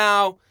 months from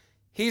now,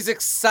 he's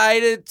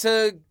excited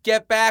to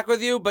get back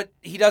with you, but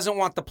he doesn't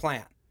want the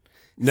plan.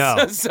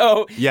 No.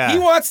 So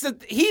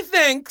he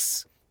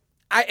thinks,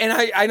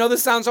 I know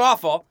this sounds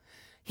awful,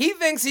 he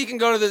thinks he can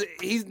go to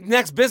the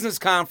next business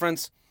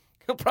conference.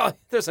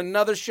 There's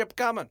another ship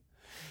coming.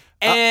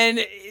 And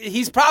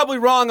he's probably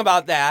wrong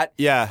about that.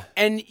 Yeah.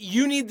 And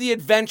you need the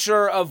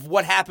adventure of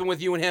what happened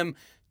with you and him.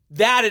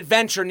 That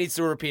adventure needs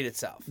to repeat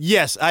itself.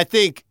 Yes, I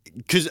think,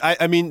 because,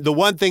 I mean, the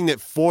one thing that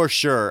for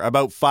sure,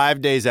 about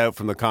 5 days out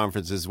from the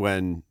conference is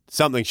when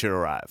something should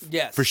arrive.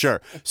 Yes. For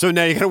sure. So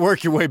now you got to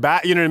work your way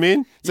back. You know what I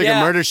mean? It's like a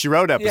Murder, She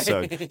Wrote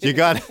episode. Yeah. You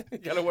got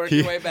to work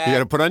your way back. You got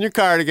to put on your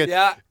cardigan.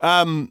 Yeah.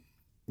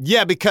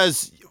 Yeah,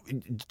 because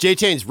Jay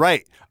Chain's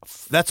right.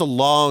 That's a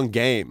long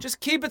game. Just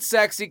keep it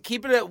sexy,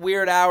 keep it at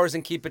weird hours,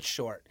 and keep it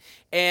short.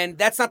 And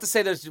that's not to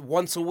say there's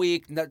once a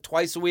week,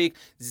 twice a week,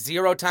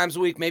 0 times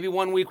a week, maybe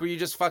 1 week where you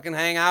just fucking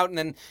hang out, and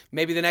then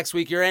maybe the next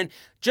week you're in.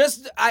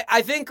 Just,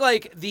 I think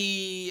like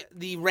the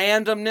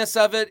randomness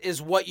of it is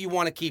what you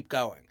want to keep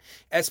going,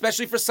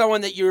 especially for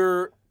someone that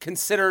you're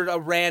considered a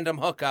random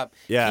hookup.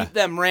 Yeah. Keep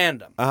them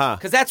random. Uh-huh.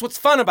 Because that's what's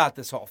fun about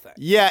this whole thing.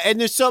 Yeah, and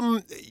there's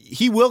something,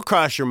 he will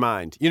cross your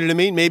mind. You know what I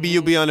mean? Maybe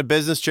you'll be on a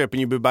business trip and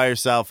you'll be by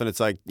yourself and it's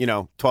like,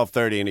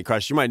 12:30 and he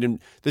crosses your mind. And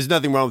there's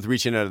nothing wrong with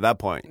reaching out at that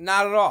point.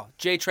 Not at all.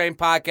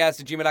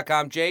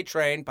 JTrainPodcast@gmail.com.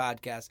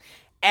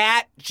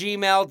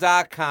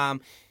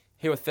 JTrainPodcast@gmail.com.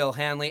 Here with Phil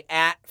Hanley,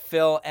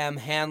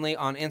 @PhilMHanley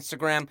on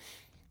Instagram.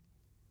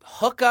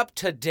 Hook up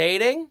to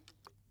dating.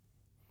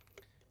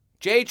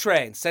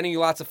 J-Train, sending you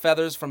lots of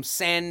feathers from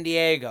San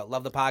Diego.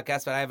 Love the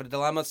podcast, but I have a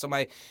dilemma. So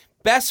my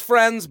best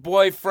friend's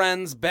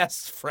boyfriend's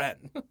best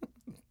friend.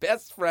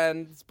 Best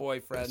friend's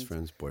boyfriend. Best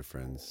friend's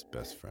boyfriend's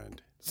best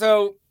friend.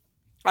 So,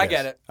 I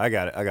get it. I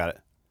got it.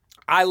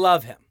 I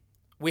love him.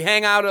 We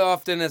hang out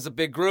often as a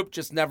big group,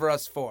 just never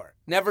us four.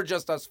 Never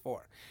just us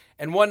four.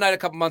 And one night a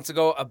couple months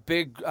ago, a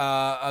big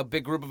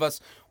group of us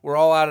were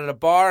all out at a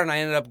bar, and I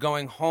ended up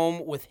going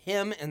home with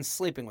him and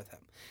sleeping with him.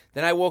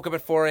 Then I woke up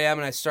at 4 a.m.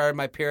 and I started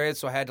my period,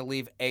 so I had to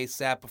leave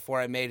ASAP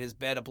before I made his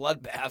bed a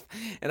bloodbath,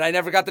 and I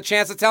never got the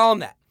chance to tell him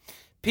that.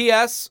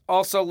 P.S.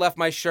 Also left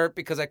my shirt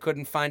because I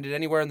couldn't find it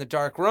anywhere in the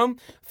dark room.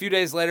 A few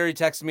days later, he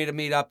texted me to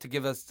meet up to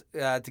give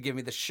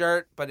me the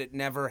shirt, but it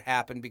never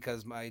happened because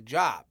of my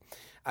job.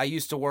 I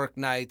used to work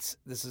nights.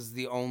 This is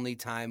the only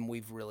time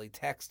we've really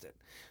texted.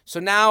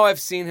 So now I've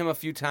seen him a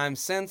few times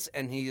since,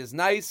 and he is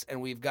nice,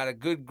 and we've got a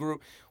good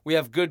group. We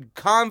have good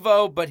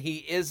convo, but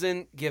he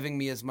isn't giving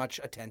me as much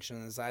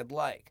attention as I'd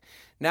like.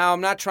 Now,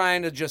 I'm not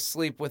trying to just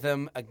sleep with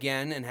him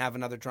again and have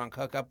another drunk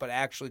hookup, but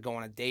actually go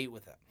on a date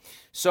with him.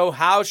 So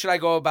how should I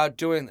go about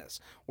doing this?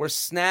 We're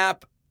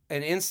Snap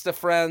and Insta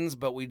friends,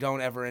 but we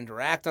don't ever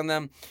interact on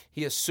them.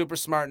 He is super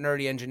smart,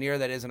 nerdy engineer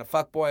that isn't a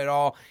fuckboy at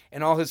all,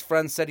 and all his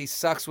friends said he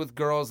sucks with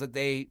girls, that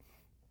they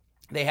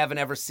haven't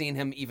ever seen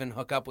him even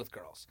hook up with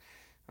girls.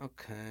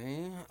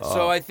 Okay.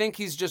 So I think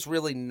he's just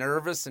really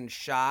nervous and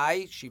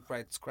shy. She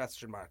writes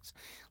question marks.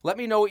 Let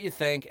me know what you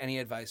think. Any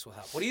advice will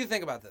help. What do you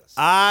think about this?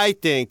 I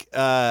think,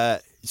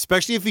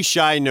 especially if he's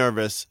shy and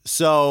nervous.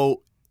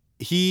 So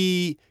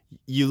you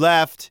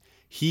left.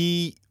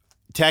 He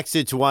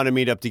texted to want to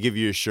meet up to give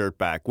you your shirt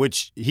back,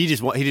 which he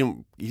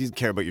didn't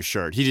care about your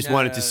shirt. He just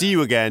wanted to see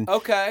you again.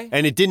 Okay.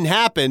 And it didn't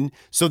happen.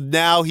 So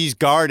now he's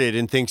guarded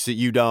and thinks that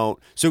you don't.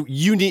 So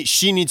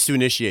she needs to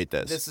initiate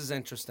this. This is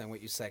interesting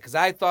what you say, because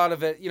I thought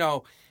of it,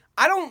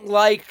 I don't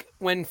like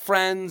when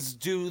friends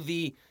do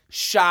the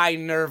shy,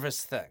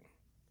 nervous thing.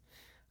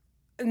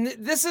 And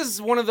this is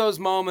one of those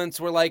moments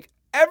where, like,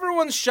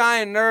 everyone's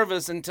shy and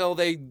nervous until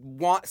they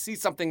see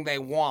something they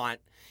want.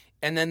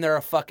 and then they're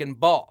a fucking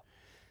ball.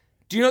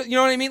 Do you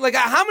know what I mean? Like,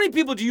 how many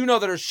people do you know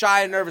that are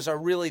shy and nervous are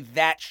really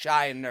that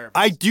shy and nervous?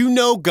 I do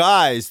know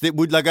guys that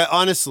would, like,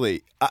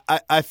 honestly,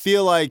 I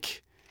feel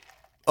like,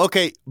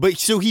 okay, but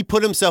so he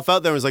put himself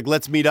out there and was like,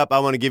 let's meet up. I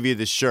want to give you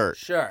this shirt.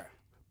 Sure.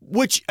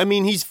 Which, I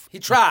mean, he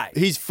tried.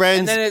 He's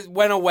friends. And then it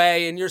went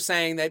away, and you're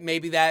saying that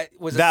maybe that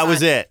was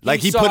it. Like,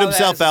 he put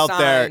himself out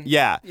there.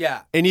 Yeah.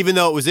 Yeah. And even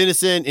though it was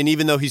innocent, and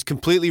even though he's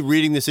completely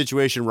reading the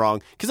situation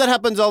wrong, because that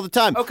happens all the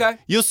time. Okay.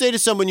 You'll say to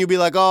someone, you'll be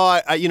like, oh,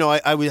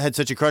 I had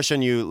such a crush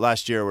on you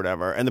last year or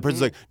whatever. And the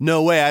person's like,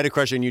 no way, I had a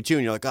crush on you too.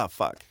 And you're like, oh,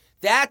 fuck.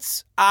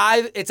 It's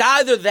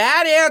either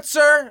that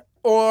answer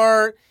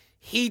or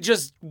he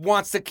just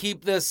wants to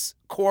keep this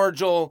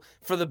cordial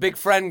for the big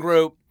friend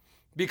group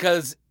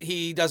because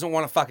he doesn't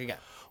want to fuck again.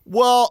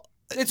 Well,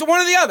 it's one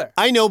or the other.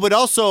 I know, but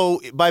also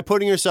by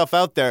putting yourself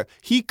out there,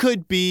 he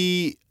could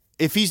be,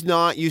 if he's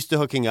not used to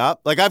hooking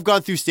up, like I've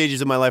gone through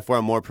stages of my life where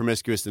I'm more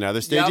promiscuous than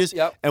other stages.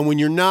 Yep. And when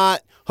you're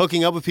not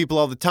hooking up with people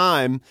all the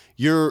time,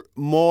 you're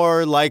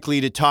more likely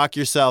to talk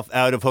yourself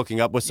out of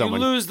hooking up with someone.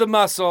 You lose the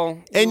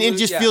muscle. And it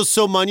just feels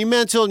so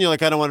monumental, and you're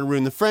like, I don't want to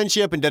ruin the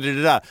friendship, and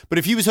da-da-da-da. But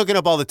if he was hooking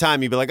up all the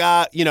time, you'd be like,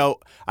 I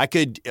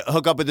could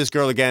hook up with this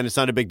girl again. It's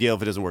not a big deal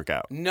if it doesn't work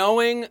out.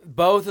 Knowing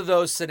both of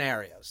those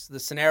scenarios, the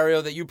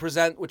scenario that you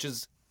present, which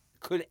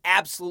could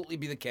absolutely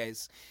be the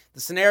case, the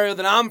scenario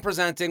that I'm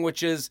presenting,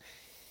 which is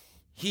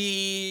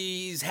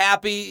he's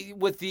happy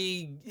with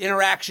the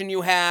interaction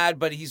you had,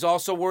 but he's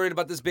also worried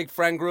about this big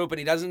friend group, and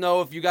he doesn't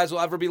know if you guys will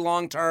ever be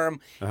long-term,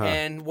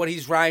 and what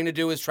he's trying to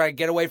do is try to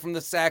get away from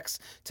the sex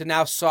to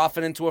now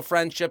soften into a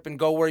friendship and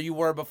go where you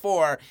were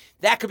before.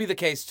 That could be the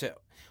case, too.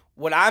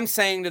 What I'm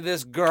saying to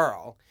this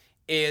girl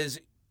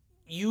is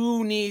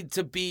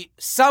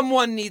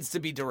someone needs to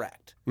be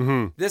direct.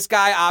 Mm-hmm. This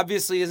guy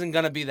obviously isn't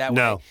going to be that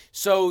way.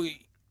 So,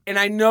 and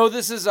I know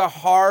this is a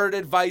hard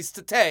advice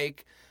to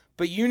take,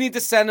 but you need to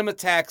send him a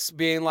text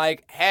being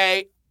like,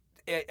 hey,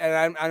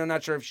 and I'm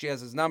not sure if she has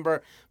his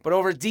number, but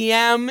over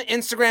DM,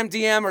 Instagram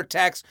DM or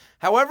text,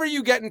 however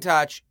you get in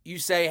touch, you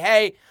say,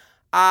 hey,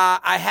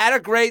 I had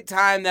a great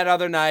time that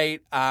other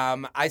night.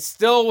 I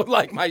still would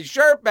like my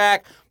shirt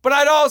back,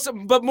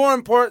 but more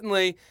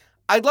importantly,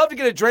 I'd love to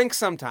get a drink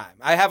sometime.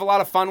 I have a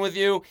lot of fun with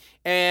you,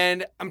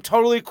 and I'm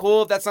totally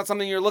cool if that's not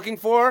something you're looking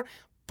for,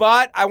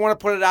 but I want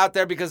to put it out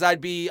there because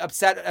I'd be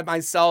upset at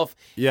myself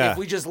if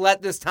we just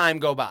let this time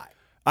go by.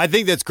 I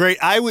think that's great.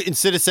 I would,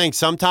 instead of saying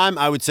sometime,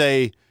 I would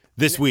say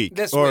this week.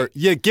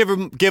 Yeah, give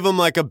him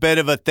like a bit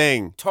of a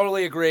thing.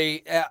 Totally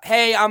agree.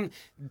 Hey,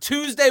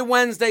 Tuesday,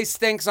 Wednesday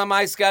stinks on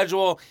my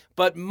schedule,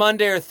 but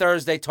Monday or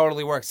Thursday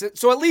totally works.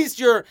 So at least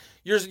you're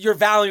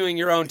valuing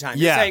your own time.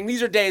 You're saying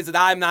these are days that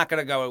I'm not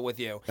going to go with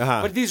you,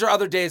 but these are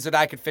other days that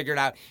I could figure it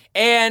out.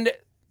 And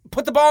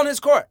put the ball in his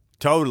court.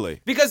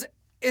 Totally. Because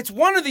it's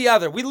one or the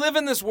other. We live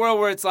in this world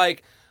where it's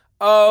like,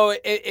 oh,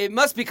 it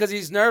must be because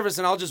he's nervous,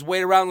 and I'll just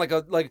wait around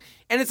and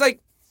it's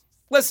like,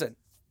 listen,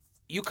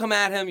 you come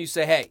at him, you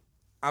say, hey,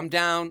 I'm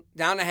down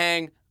to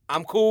hang.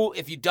 I'm cool.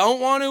 If you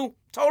don't want to,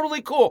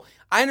 totally cool.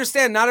 I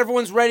understand not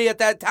everyone's ready at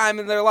that time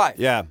in their life.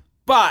 Yeah.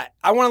 But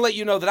I want to let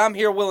you know that I'm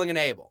here willing and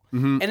able.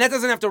 Mm-hmm. And that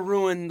doesn't have to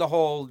ruin the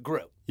whole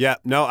group. Yeah.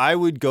 No, I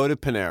would go to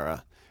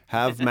Panera.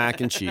 Have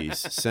mac and cheese.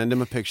 Send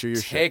him a picture of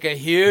your shit. Take a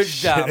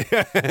huge dump.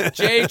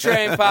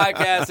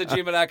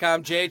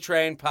 JTrainPodcast@gmail.com.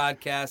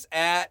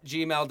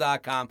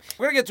 JTrainPodcast@gmail.com.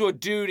 We're going to get to a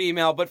dude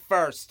email, but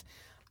first,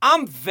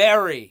 I'm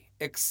very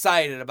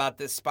excited about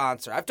this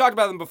sponsor. I've talked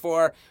about them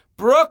before.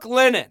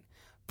 Brooklinen.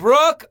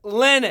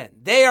 Brooklinen.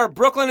 They are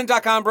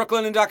brooklinen.com,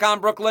 brooklinen.com,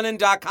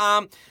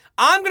 brooklinen.com.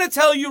 I'm going to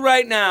tell you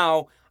right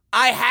now,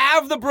 I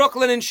have the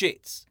Brooklinen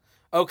sheets,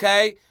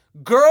 okay?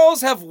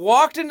 Girls have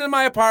walked into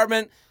my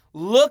apartment,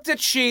 looked at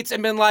sheets,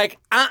 and been like,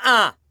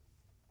 I'm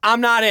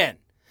not in.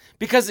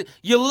 Because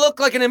you look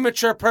like an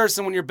immature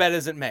person when your bed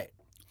isn't made.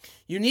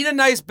 You need a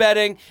nice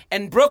bedding,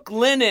 and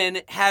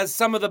Brooklinen has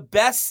some of the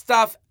best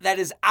stuff that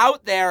is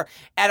out there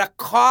at a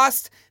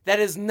cost that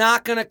is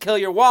not going to kill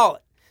your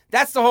wallet.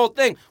 That's the whole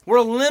thing.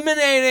 We're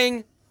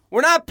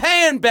not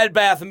paying Bed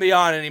Bath &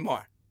 Beyond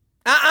anymore.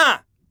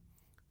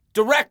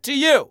 Direct to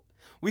you.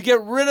 We get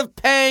rid of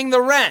paying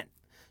the rent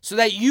so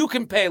that you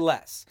can pay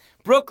less.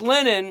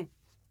 Brooklinen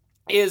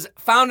is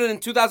founded in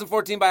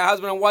 2014 by a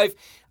husband and wife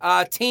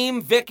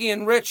team, Vicky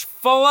and Rich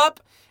Fullup,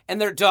 and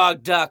their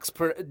dog Dukes.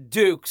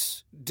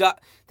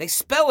 They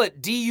spell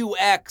it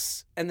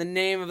D-U-X, and the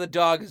name of the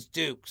dog is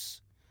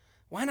Dukes.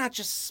 Why not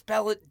just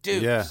spell it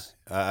Dukes? Yeah.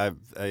 I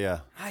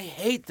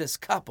hate this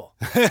couple.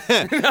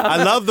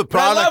 I love the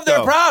product. I love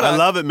their product. I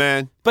love it,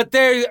 man. But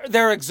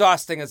they're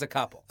exhausting as a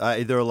couple.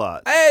 They're a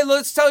lot. Hey,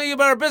 let's tell you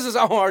about our business.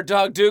 Oh, our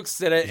dog Dukes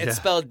did it. It's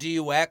spelled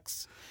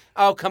D-U-X.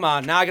 Oh, come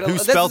on. Now I gotta. Who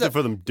spelled it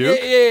for them? Duke?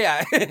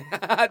 Yeah.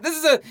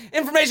 This is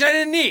information I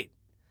didn't need.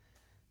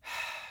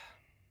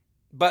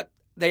 But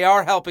they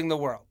are helping the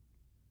world.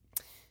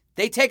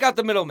 They take out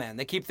the middleman.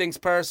 They keep things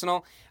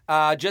personal,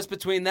 just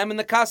between them and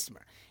the customer.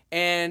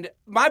 And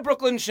my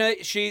Brooklyn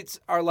sheets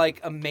are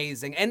like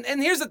amazing. And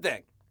here's the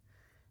thing.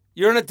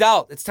 You're an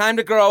adult. It's time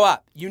to grow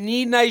up. You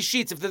need nice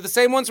sheets. If they're the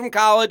same ones from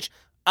college,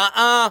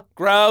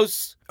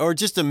 Gross. Or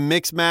just a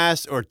mixed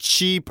mask or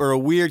cheap or a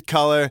weird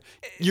color.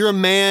 You're a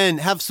man.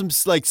 Have some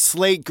like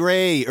slate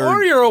gray.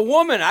 Or you're a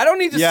woman. I don't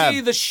need to see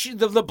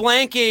the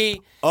blankie.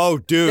 Oh,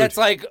 dude. That's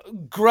like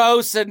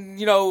gross and,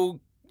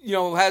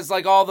 has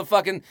like all the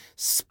fucking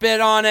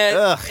spit on it.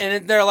 Ugh.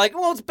 And they're like,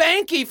 well, it's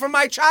Banky from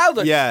my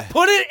childhood. Yeah.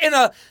 Put it in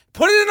a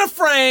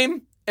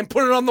frame and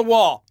put it on the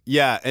wall.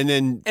 Yeah, and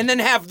then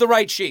have the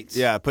right sheets.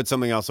 Yeah, put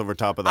something else over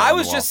top of that. I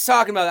was just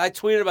talking about it. I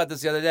tweeted about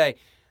this the other day.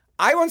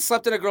 I once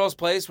slept in a girl's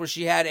place where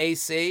she had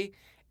AC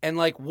and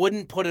like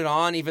wouldn't put it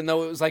on even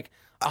though it was like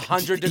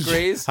 100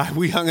 degrees.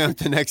 We hung out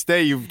the next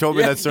day. You told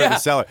me that story in the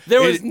cellar.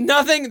 There was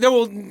nothing.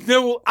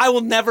 I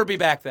will never be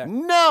back there.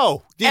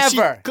 No,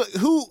 ever.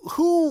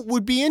 Who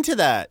would be into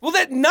that? Well,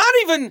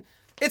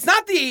 it's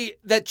not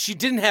that she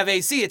didn't have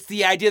AC. It's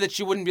the idea that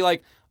she wouldn't be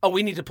like, oh,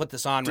 we need to put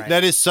this on right now.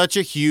 That is such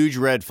a huge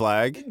red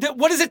flag.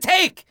 What does it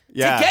take to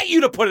get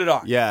you to put it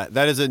on? Yeah,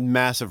 that is a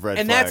massive red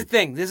flag. And that's the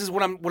thing. This is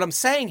what I'm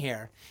saying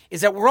here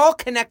is that we're all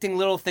connecting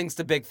little things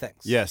to big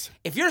things. Yes.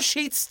 If your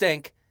sheets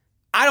stink,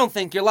 I don't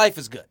think your life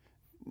is good.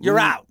 You're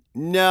out.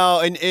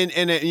 No, and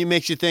it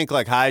makes you think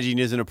like hygiene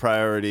isn't a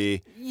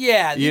priority.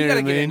 Yeah, you got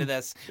to get into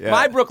this. Yeah.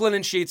 My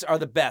Brooklinen sheets are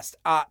the best.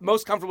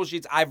 Most comfortable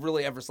sheets I've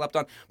really ever slept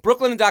on.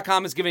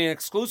 Brooklinen.com is giving an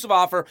exclusive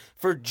offer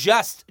for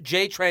just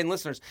JTrain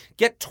listeners.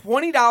 Get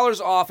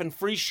 $20 off and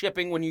free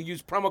shipping when you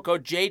use promo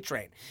code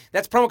JTrain.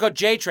 That's promo code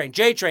JTrain,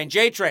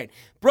 JTrain.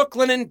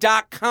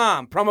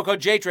 Brooklinen.com, promo code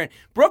JTrain.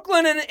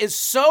 Brooklinen is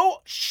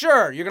so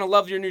sure you're going to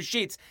love your new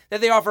sheets that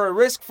they offer a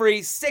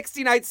risk-free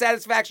 60-night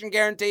satisfaction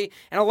guarantee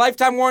and a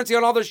lifetime warranty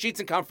on all their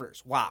sheets and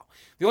comforters. Wow.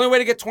 The only way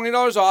to get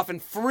 $20 off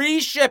and free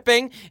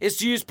shipping is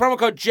to use promo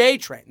code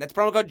JTrain. That's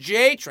promo code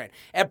JTrain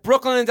at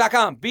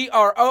Brooklinen.com.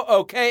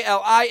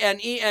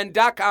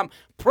 Brooklinen.com.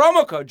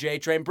 Promo code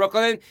JTrain.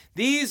 Brooklinen.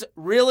 These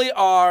really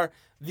are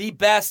the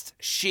best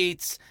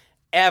sheets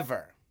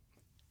ever.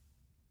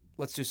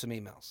 Let's do some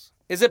emails.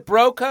 Is it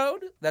bro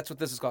code? That's what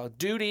this is called.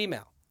 Dude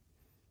email.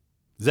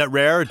 Is that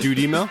rare, a dude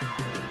email?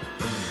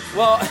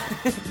 Well,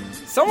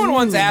 someone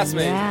once asked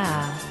me.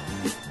 Yeah,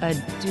 a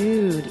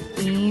dude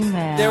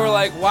email. They were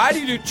like, why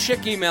do you do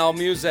chick email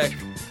music?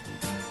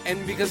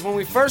 And because when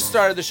we first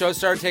started the show,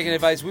 started taking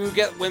advice, we would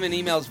get women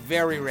emails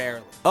very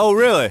rarely. Oh,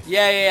 really?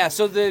 Yeah.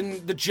 So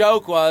then the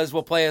joke was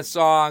we'll play a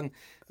song,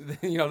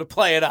 to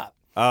play it up.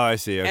 Oh, I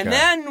see. Okay. And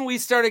then we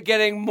started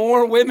getting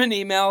more women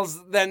emails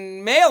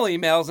than male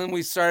emails, and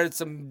we started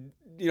some,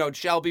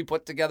 Shelby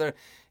put together,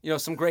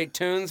 some great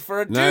tunes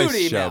for a dude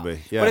email. Shelby.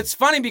 Yeah. But it's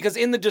funny because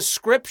in the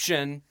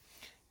description,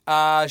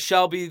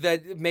 Shelby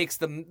that makes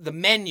the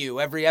menu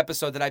every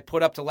episode that I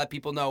put up to let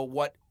people know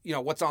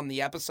what's on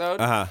the episode.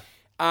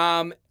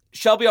 Uh-huh.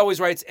 Shelby always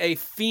writes a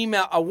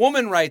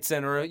woman writes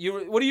in, or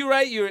what do you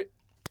write?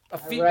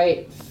 I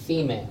write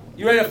female.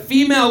 You write a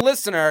female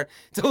listener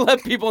to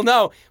let people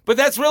know. But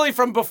that's really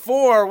from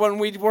before when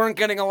we weren't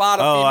getting a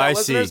lot of female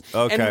listeners. See.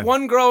 Okay. And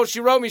one girl,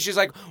 she wrote me, she's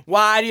like,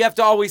 why do you have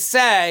to always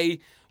say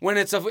when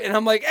it's and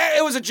I'm like,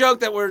 it was a joke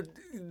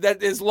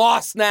that is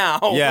lost now.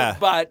 Yeah.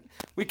 But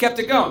we kept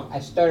it going. I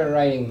started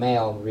writing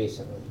mail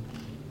recently.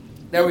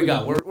 There we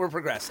go. We're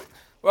progressing.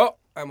 Well,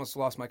 I almost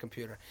lost my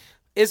computer.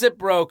 Is it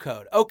bro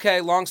code?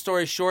 Okay, long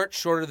story short,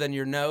 shorter than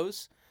your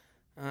nose.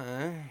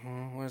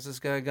 Where's this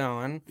guy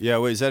going? Yeah,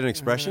 wait, is that an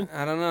expression?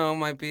 I don't know.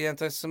 Might be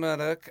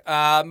anti-Semitic.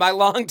 My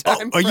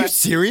longtime friend... Are you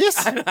serious?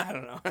 I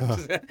don't know.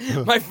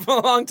 My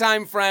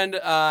longtime friend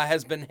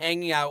has been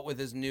hanging out with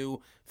his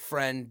new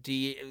friend.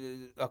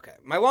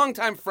 My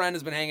longtime friend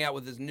has been hanging out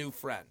with his new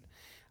friend.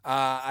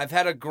 I've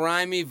had a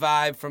grimy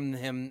vibe from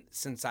him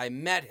since I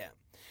met him.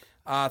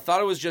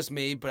 Thought it was just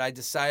me, but I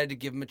decided to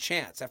give him a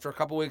chance. After a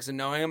couple weeks of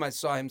knowing him, I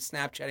saw him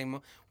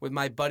Snapchatting with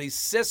my buddy's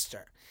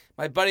sister.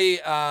 My buddy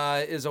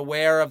is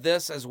aware of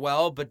this as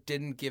well, but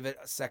didn't give it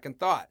a second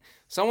thought.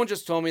 Someone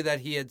just told me that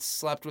he had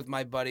slept with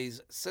my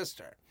buddy's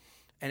sister,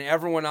 and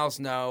everyone else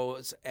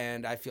knows,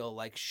 and I feel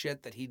like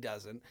shit that he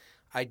doesn't.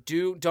 I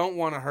don't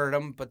want to hurt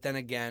him, but then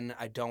again,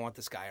 I don't want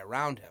this guy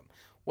around him.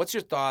 What's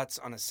your thoughts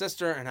on a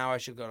sister and how I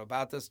should go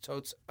about this?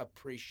 Totes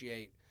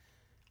appreciate.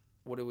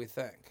 What do we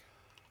think?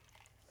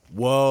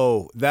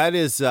 Whoa, that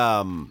is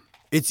so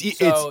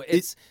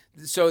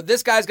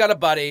this guy's got a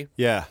buddy.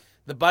 Yeah.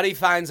 The buddy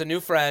finds a new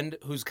friend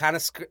who's kind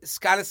of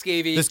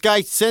skeevy. This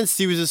guy sensed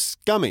he was a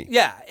scummy.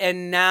 Yeah,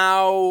 and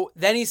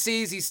then he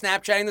sees he's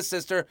Snapchatting the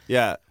sister.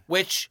 Yeah.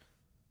 Which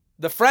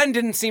the friend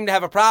didn't seem to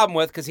have a problem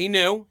with because he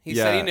knew. He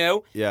said he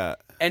knew. Yeah.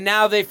 And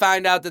now they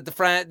find out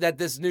that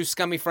this new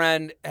scummy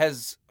friend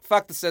has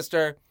fucked the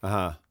sister.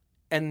 Uh-huh.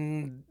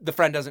 And the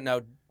friend doesn't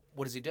know.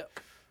 What does he do?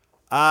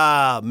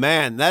 Ah,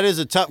 man, that is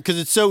a tough, because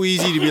it's so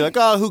easy to be like,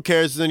 oh, who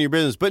cares? It's none of your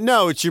business. But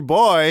no, it's your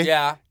boy.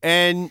 Yeah.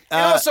 And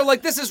also,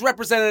 this is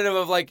representative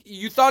of,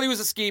 you thought he was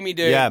a skeevy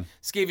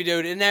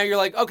dude, and now you're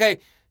like, okay,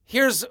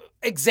 here's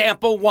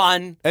example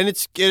one. And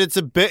it's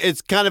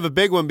kind of a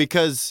big one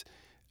because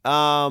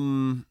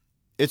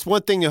it's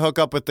one thing to hook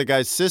up with the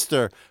guy's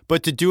sister,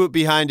 but to do it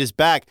behind his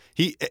back,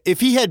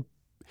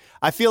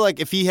 I feel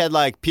like if he had,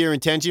 pure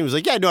intention, was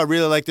like, yeah, no, I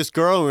really like this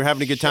girl, and we're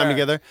having a good time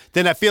together,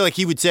 then I feel like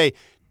he would say,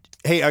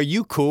 hey, are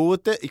you cool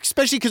with it?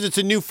 Especially because it's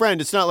a new friend.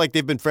 It's not like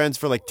they've been friends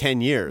for like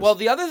 10 years. Well,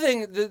 the other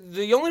thing,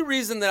 the only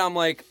reason that I'm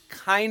like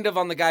kind of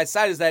on the guy's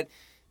side is that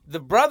the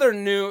brother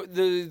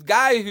the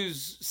guy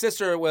whose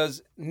sister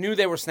knew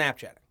they were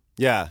Snapchatting.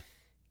 Yeah.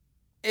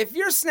 If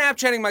you're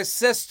Snapchatting my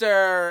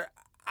sister,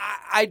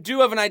 I do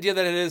have an idea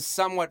that it is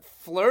somewhat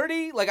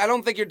flirty. Like, I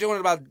don't think you're doing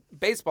it about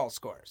baseball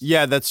scores.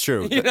 Yeah, that's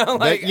true. You know,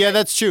 like,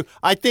 that's true.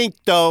 I think,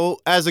 though,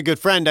 as a good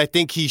friend, I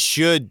think he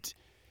should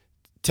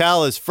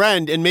tell his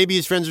friend, and maybe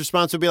his friend's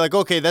response will be like,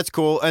 okay, that's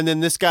cool, and then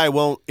this guy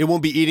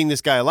won't be eating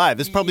this guy alive.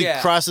 This probably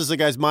crosses the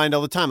guy's mind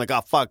all the time, like,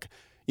 oh, fuck,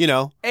 you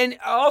know. And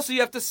also, you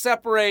have to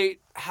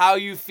separate how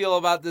you feel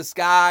about this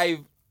guy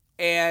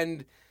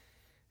and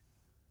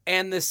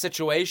this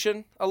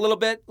situation a little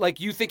bit. Like,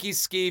 you think he's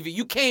skeevy.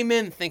 You came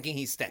in thinking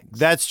he stinks.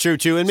 That's true,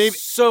 too, and maybe...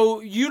 So,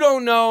 you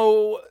don't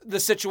know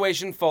the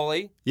situation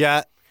fully.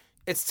 Yeah.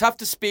 It's tough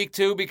to speak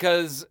to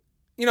because,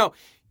 you know...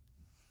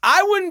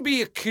 I wouldn't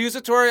be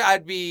accusatory.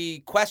 I'd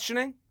be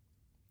questioning.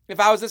 If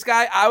I was this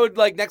guy, I would,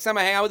 like, next time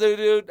I hang out with a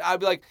dude, I'd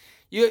be like,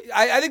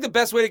 I think the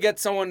best way to get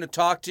someone to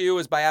talk to you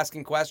is by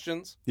asking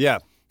questions. Yeah.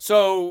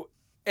 So,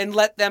 and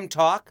let them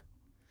talk.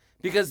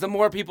 Because the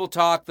more people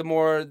talk, the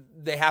more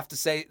they have to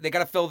say, they got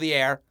to fill the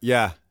air.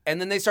 Yeah. And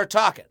then they start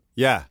talking.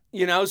 Yeah.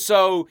 You know,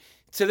 so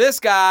to this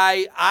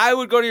guy, I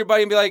would go to your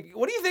buddy and be like,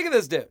 what do you think of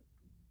this dude?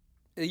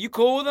 Are you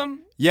cool with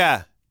him?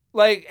 Yeah.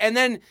 Like, and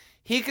then...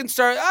 he can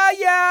start,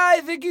 yeah,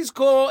 I think he's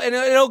cool. And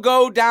it'll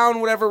go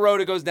down whatever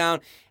road it goes down.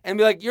 And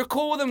be like, you're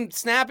cool with him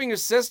snapping your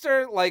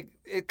sister? Like,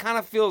 it kind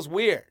of feels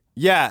weird.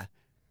 Yeah.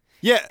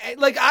 Yeah.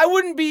 Like, I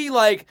wouldn't be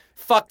like,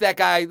 fuck that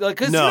guy. Like,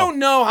 because you don't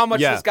know how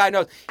much this guy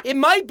knows. It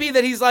might be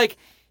that he's like,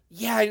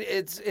 yeah,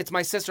 it's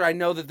my sister. I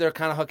know that they're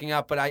kind of hooking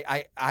up, but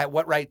I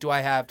what right do I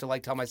have to,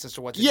 like, tell my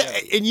sister what to do? Yeah,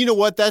 and you know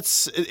what?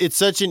 It's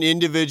such an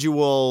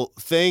individual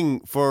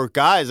thing for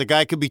guys. A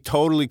guy could be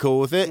totally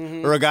cool with it,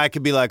 or a guy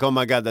could be like, oh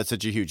my God, that's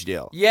such a huge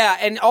deal. Yeah,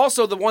 and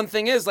also the one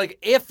thing is, like,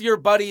 if your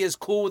buddy is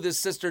cool with his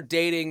sister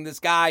dating this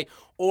guy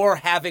or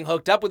having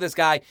hooked up with this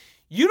guy,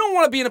 you don't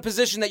want to be in a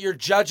position that you're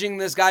judging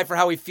this guy for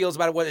how he feels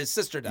about what his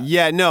sister does.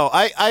 Yeah, no,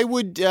 I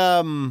would,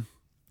 and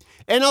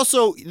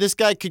also this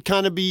guy could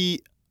kind of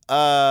be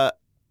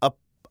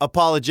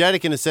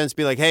apologetic in a sense,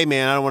 be like, hey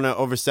man, I don't want to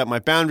overstep my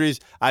boundaries.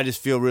 I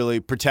just feel really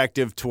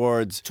protective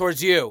towards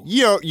you.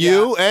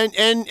 You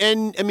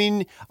and I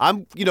mean,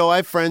 I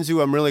have friends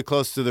who I'm really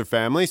close to their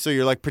family, so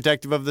you're like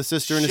protective of the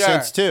sister in a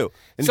sense too.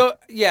 And so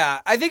yeah,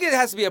 I think it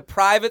has to be a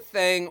private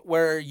thing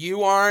where you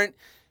got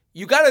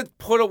to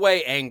put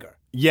away anger.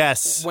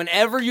 Yes.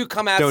 Whenever you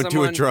come at someone... Don't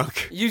do it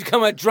drunk. You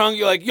come at drunk,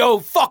 you're like, yo,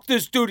 fuck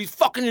this dude, he's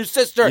fucking your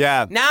sister.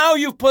 Yeah. Now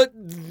you've put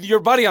your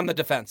buddy on the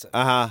defensive.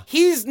 Uh-huh.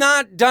 He's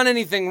not done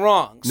anything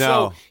wrong. No.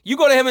 So you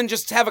go to him and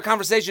just have a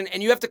conversation,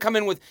 and you have to come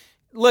in with,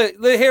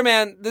 here,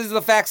 man, this is the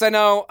facts I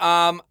know.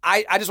 I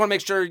just want to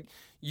make sure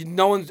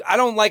I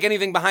don't like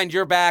anything behind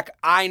your back.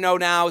 I know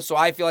now, so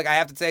I feel like I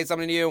have to say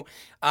something to you.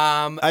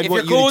 If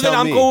you're cool with it,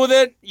 I'm cool with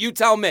it. You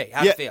tell me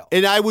how to feel.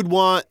 And I would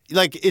want,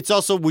 like, it's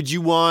also, would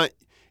you want...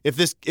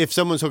 If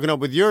someone's hooking up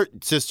with your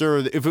sister,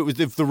 or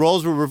if the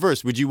roles were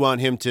reversed, would you want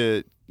him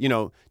to,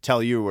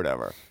 tell you or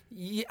whatever?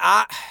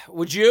 Yeah,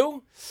 would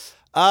you?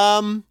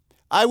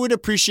 I would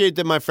appreciate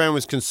that my friend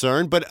was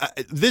concerned, but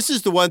this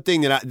is the one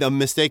thing the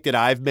mistake that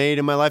I've made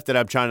in my life that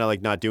I'm trying to,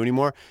 like, not do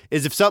anymore,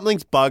 is if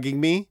something's bugging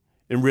me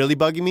and really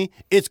bugging me,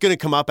 it's going to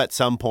come up at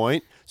some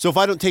point. So if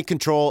I don't take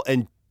control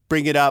and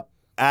bring it up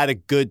at a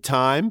good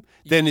time,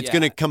 then it's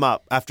going to come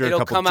up after a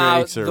couple of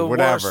drinks or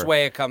whatever. The worst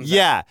way it comes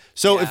out.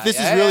 So if this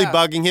is really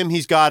bugging him,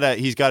 he's got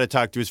to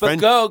talk to his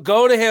friend.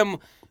 Go to him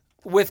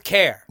with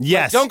care.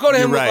 Yes. Like, don't go to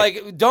him with,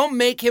 like, don't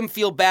make him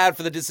feel bad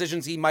for the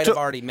decisions he might have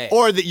already made.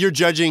 Or that you're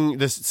judging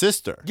the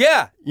sister.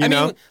 Yeah. I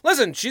mean,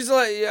 listen, she's,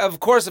 of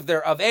course, if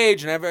they're of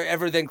age and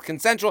everything's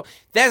consensual,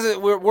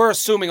 we're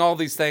assuming all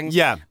these things.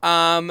 Yeah.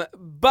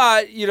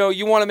 But,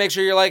 you want to make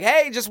sure you're like,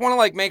 hey, just want to,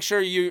 like, make sure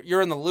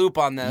you're in the loop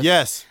on this.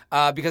 Yes.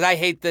 Because I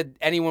hate that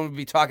anyone would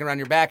be talking around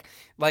your back.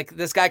 Like,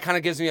 this guy kind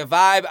of gives me a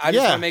vibe. I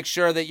just want to make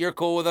sure that you're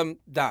cool with him.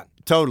 Done.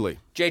 Totally.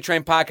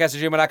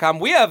 JTrainPodcast@gmail.com.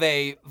 We have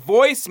a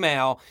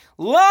voicemail.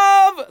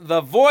 Love the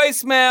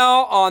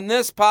voicemail on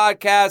this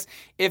podcast.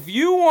 If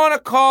you want to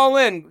call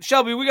in,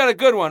 Shelby, we got a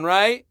good one,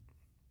 right?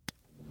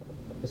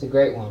 It's a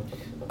great one.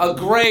 A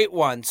great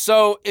one.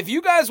 So if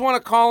you guys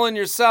want to call in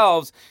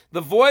yourselves,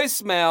 the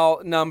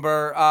voicemail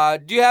number,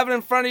 do you have it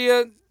in front of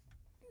you,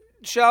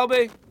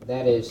 Shelby?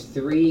 That is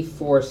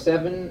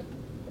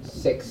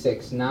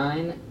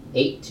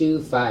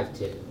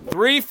 347-669-8252.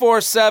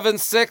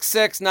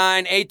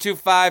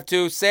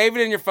 347-669-8252. Save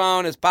it in your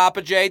phone as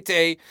Papa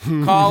JT.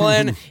 Call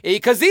in.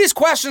 Because these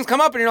questions come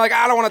up and you're like,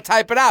 I don't want to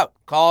type it out.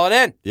 Call it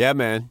in. Yeah,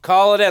 man.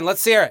 Call it in.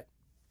 Let's hear it.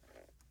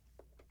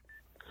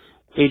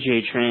 Hey,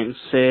 J-Train.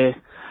 It's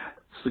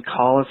the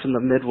caller from the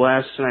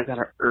Midwest, and I got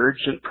an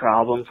urgent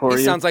problem for you.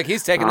 He sounds like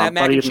he's taking that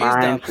mac and cheese down. A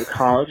buddy of dump. mine from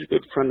college, a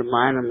good friend of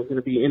mine. I'm going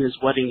to be in his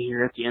wedding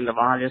here at the end of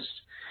August,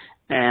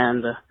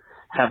 and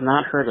have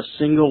not heard a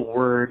single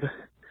word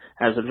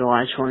as of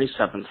July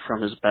 27th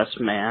from his best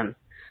man.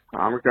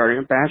 regarding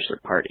a bachelor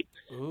party.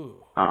 Ooh.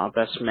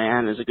 Best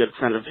man is a good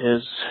friend of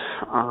his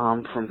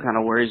from kind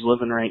of where he's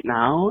living right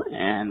now,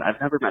 and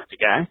I've never met the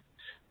guy.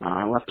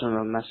 I left him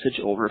a message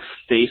over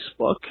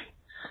Facebook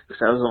because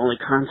that was the only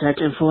contact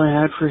info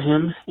I had for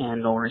him,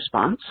 and no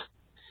response.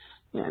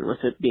 And with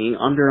it being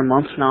under a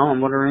month now,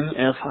 I'm wondering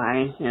if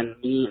I and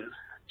me and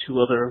 2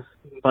 other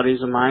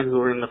buddies of mine who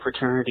are in the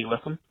fraternity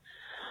with him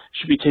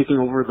should be taking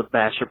over the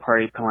bachelor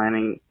party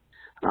planning.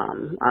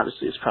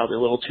 Obviously, it's probably a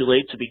little too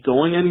late to be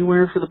going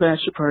anywhere for the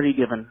bachelor party,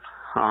 given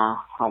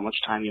how much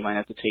time you might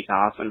have to take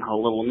off and how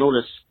little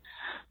notice.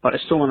 But I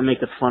still want to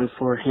make it fun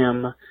for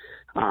him.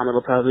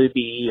 It'll probably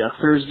be a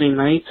Thursday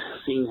night,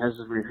 seeing as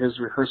his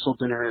rehearsal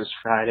dinner is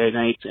Friday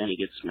night, and he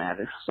gets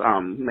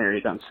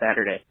married on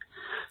Saturday.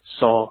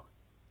 So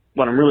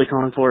what I'm really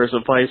calling for is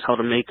advice how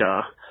to make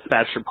a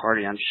bachelor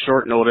party on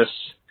short notice.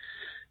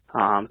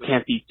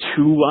 Can't be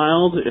too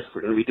wild if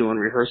we're going to be doing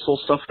rehearsal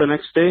stuff the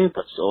next day,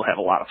 but still have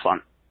a lot of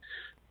fun.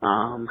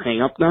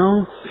 Hang up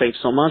now. Thanks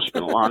so much.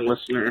 Been a long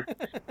listener,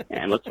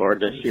 and look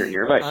forward to hearing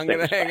your advice. I'm going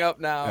to hang up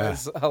now.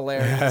 It's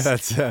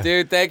hilarious. Yeah,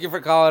 dude, thank you for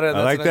calling in.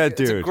 I like that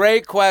dude. It's a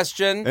great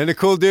question. And a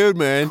cool dude,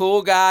 man.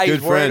 Cool guy. Good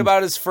He's worried friend.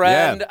 about his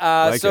friend.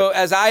 Yeah, So it.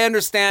 as I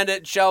understand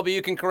it, Shelby,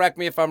 you can correct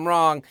me if I'm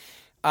wrong.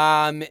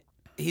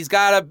 He's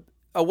got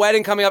a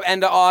wedding coming up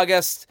end of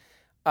August.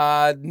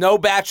 No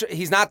bachelor.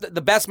 He's not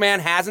the best man.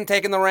 Hasn't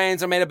taken the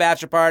reins or made a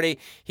bachelor party.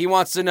 He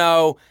wants to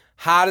know,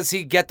 how does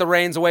he get the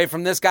reins away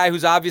from this guy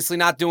who's obviously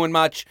not doing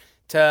much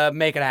to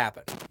make it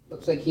happen?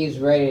 Looks like he's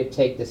ready to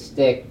take the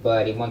stick,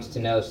 but he wants to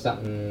know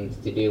something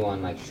to do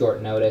on like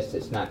short notice.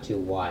 It's not too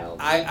wild.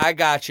 I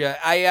gotcha.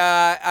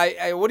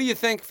 I what do you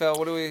think, Phil?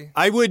 What do we?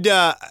 I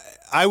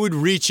would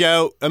reach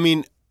out. I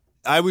mean,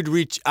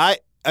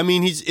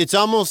 it's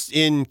almost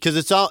because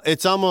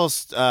it's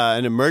almost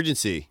an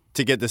emergency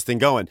to get this thing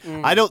going.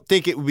 I don't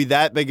think it would be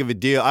that big of a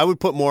deal. I would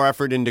put more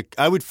effort into.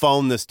 I would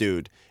phone this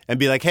dude and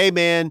be like, "Hey,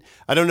 man,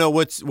 I don't know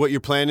what your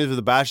plan is with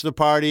the bachelor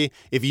party.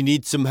 If you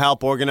need some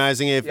help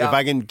organizing it, if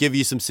I can give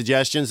you some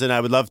suggestions, then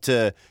I would love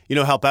to,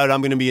 help out.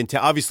 I'm going to be in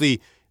town.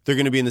 Obviously, they're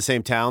going to be in the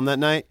same town that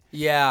night.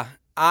 Yeah,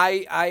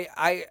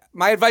 my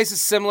advice is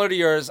similar to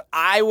yours.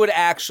 I would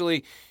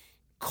actually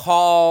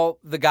call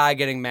the guy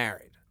getting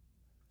married.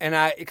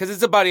 And because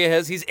it's a buddy of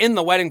his, he's in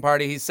the wedding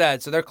party, he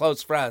said, so they're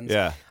close friends.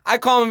 Yeah. I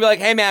call him and be like,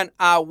 "Hey, man,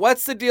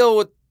 what's the deal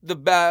with the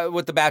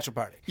bachelor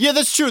party?" Yeah,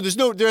 that's true.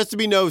 There has to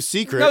be no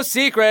secret. No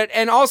secret.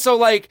 And also,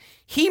 like,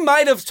 he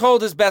might have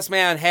told his best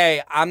man,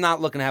 "Hey, I'm not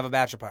looking to have a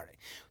bachelor party."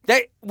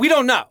 We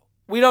don't know.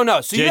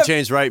 So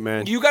Jay-Chain's right,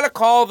 man. You got to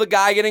call the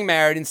guy getting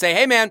married and say,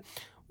 "Hey, man,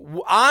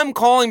 I'm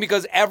calling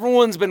because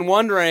everyone's been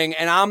wondering,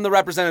 and I'm the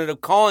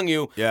representative calling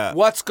you. Yeah.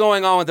 What's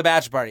going on with the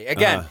bachelor party?"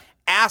 Again,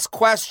 ask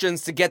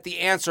questions to get the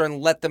answer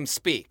and let them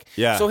speak.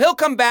 Yeah. So he'll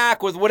come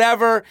back with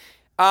whatever.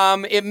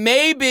 It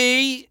may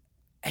be,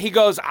 he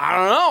goes, "I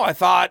don't know. I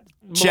thought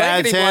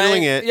Chad's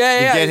handling it.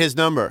 Yeah. You get his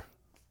number.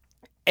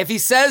 If he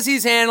says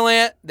he's handling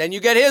it, then you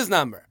get his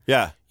number.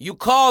 Yeah. You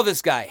call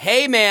this guy.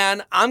 "Hey,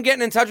 man, I'm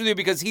getting in touch with you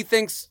because he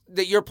thinks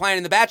that you're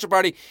planning the bachelor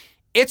party.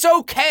 It's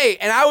okay."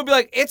 And I would be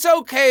like, "It's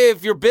okay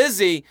if you're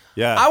busy.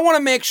 Yeah. I want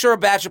to make sure a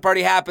bachelor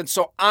party happens,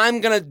 so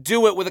I'm going to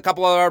do it with a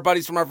couple of our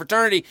buddies from our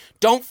fraternity.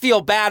 Don't feel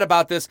bad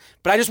about this,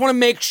 but I just want to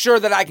make sure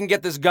that I can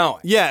get this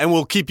going." Yeah, and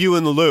we'll keep you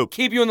in the loop.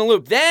 Keep you in the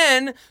loop.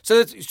 Then,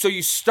 so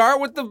you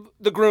start with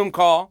the groom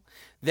call,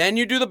 then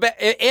you do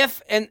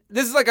and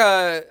this is like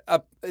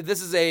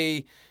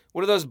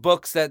what are those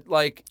books that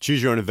like...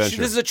 Choose your own adventure.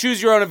 This is a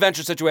choose your own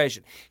adventure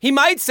situation. He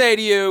might say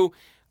to you,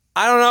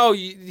 "I don't know,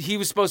 he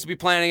was supposed to be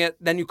planning it."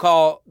 Then you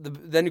call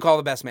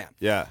the best man.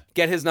 Yeah.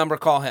 Get his number,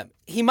 call him.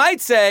 He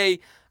might say,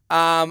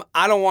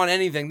 "I don't want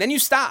anything." Then you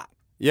stop.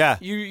 Yeah.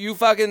 You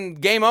fucking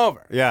game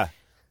over. Yeah.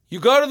 You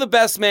go to the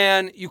best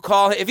man, you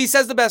call him. If he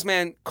says the best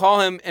man,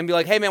 call him and be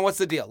like, "Hey, man, what's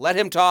the deal?" Let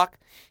him talk.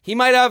 He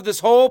might have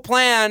this whole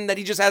plan that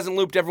he just hasn't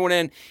looped everyone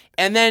in.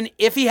 And then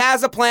if he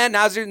has a plan,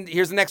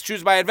 here's the next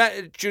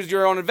choose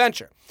your own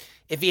adventure.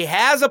 If he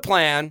has a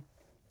plan,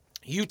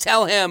 you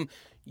tell him,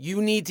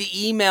 "You need to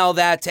email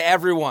that to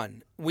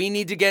everyone. We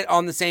need to get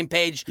on the same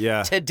page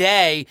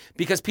today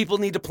because people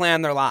need to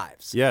plan their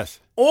lives." Yes.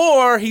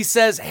 Or he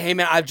says, "Hey,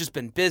 man, I've just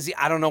been busy.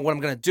 I don't know what I'm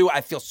going to do. I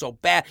feel so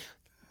bad."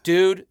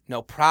 Dude,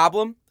 no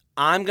problem.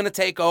 I'm going to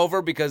take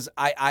over because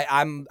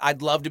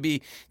I'd love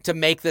to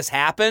make this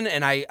happen,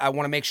 and I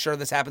want to make sure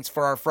this happens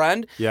for our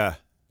friend. Yeah.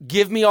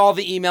 Give me all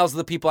the emails of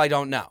the people I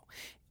don't know.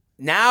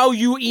 Now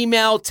you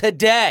email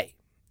today.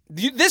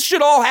 This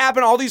should all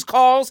happen, all these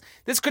calls.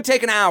 This could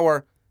take an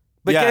hour,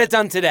 but get it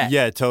done today.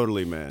 Yeah,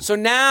 totally, man. So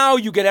now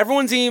you get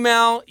everyone's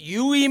email.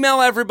 You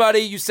email everybody.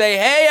 You say,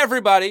 "Hey,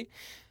 everybody."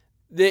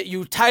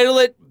 You title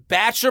it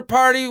Bachelor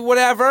Party,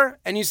 whatever,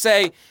 and you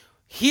say,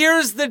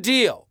 "Here's the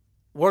deal.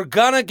 We're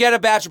going to get a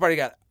bachelor party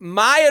together.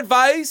 My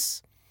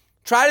advice,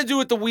 try to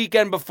do it the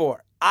weekend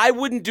before. I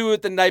wouldn't do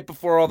it the night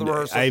before all the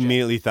rehearsals." I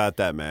immediately thought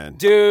that, man.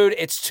 Dude,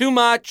 it's too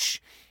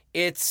much.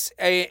 And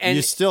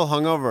you're still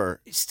hungover.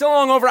 Still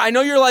hungover. I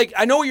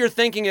know what you're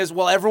thinking is,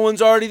 well,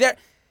 everyone's already there.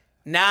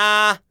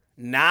 Nah.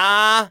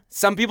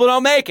 Some people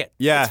don't make it.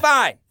 Yeah. It's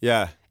fine.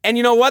 Yeah. And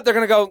you know what? They're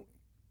going to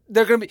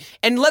be,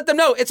 and let them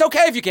know it's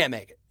okay if you can't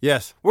make it.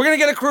 Yes. We're going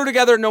to get a crew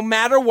together no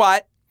matter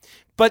what,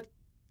 but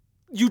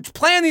you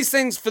plan these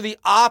things for the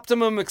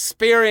optimum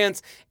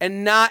experience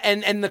and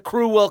the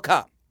crew will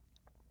come.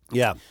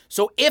 Yeah.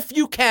 So if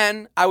you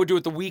can, I would do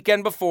it the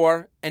weekend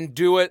before and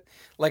do it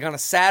like on a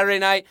Saturday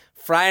night,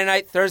 Friday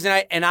night, Thursday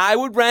night, and I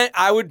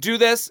would do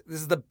this.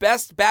 This is the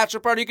best bachelor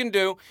party you can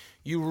do.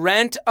 You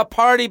rent a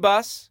party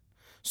bus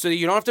so that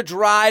you don't have to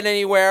drive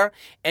anywhere,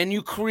 and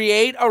you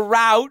create a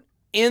route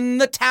in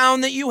the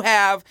town that you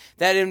have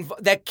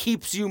that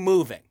keeps you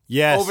moving.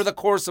 Yes. Over the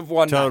course of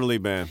one night. Totally,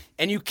 man.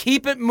 And you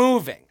keep it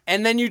moving.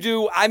 And then you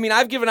do,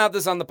 I've given out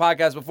this on the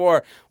podcast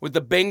before with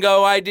the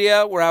bingo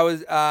idea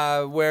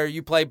where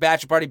you play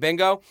bachelor party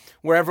bingo,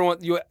 where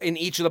in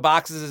each of the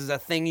boxes is a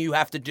thing you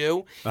have to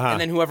do. And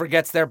then whoever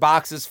gets their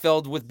boxes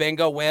filled with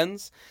bingo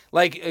wins.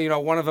 Like,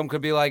 one of them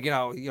could be like,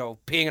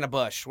 peeing in a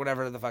bush,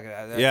 whatever the fuck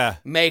it is. Yeah.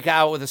 Make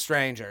out with a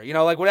stranger,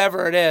 like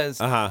whatever it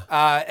is.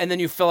 And then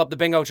you fill up the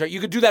bingo chart. You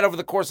could do that over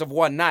the course of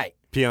one night.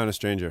 Pee on a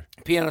stranger.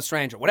 Pee on a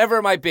stranger. Whatever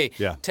it might be.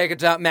 Yeah. Take it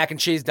to mac and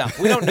cheese dump.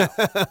 We don't know.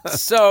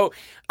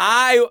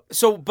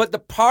 But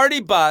the party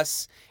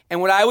bus,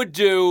 and what I would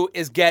do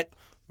is get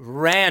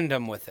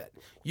random with it.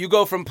 You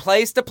go from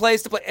place to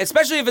place to place,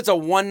 especially if it's a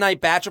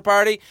one-night bachelor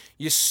party,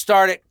 you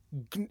start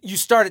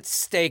at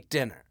steak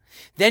dinner.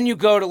 Then you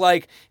go to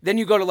like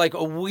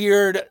a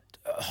weird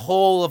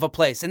hole of a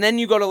place, and then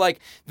you go to like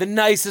the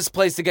nicest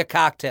place to get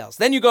cocktails.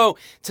 Then you go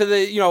to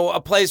the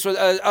a place with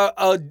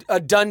a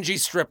dungy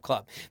strip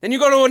club. Then you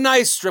go to a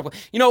nice strip club.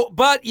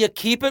 But you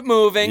keep it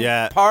moving.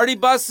 Yeah. Party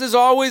bus is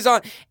always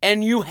on,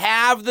 and you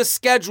have the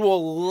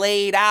schedule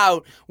laid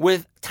out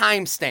with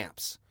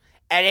timestamps.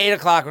 At 8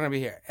 o'clock, we're going to be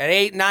here.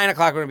 At 9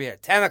 o'clock, we're going to be here.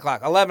 10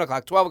 o'clock, 11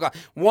 o'clock, 12 o'clock,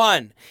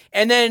 1.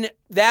 And then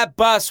that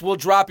bus will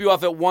drop you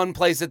off at one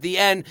place at the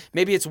end.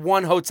 Maybe it's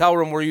one hotel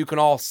room where you can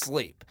all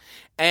sleep.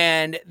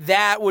 And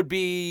that would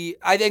be,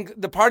 I think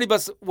the party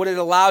bus, what it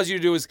allows you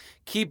to do is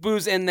keep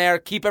booze in there,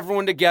 keep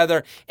everyone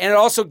together. And it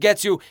also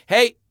gets you,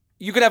 hey,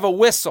 you could have a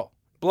whistle.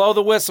 Blow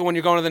the whistle when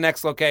you're going to the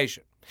next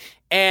location.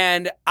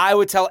 And I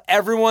would tell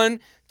everyone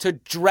to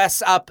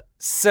dress up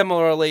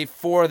similarly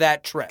for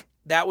that trip.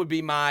 That would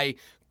be my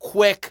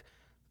quick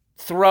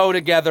throw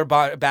together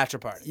bachelor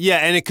party. Yeah,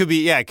 and it could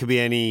be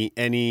anything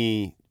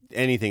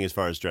as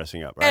far as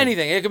dressing up, right?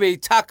 Anything. It could be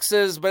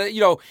tuxes, but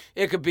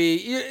it could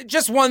be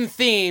just one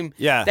theme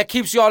that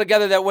keeps you all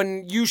together, that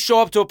when you show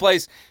up to a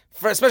place,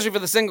 especially for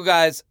the single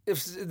guys,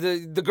 if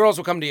the girls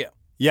will come to you.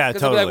 Yeah,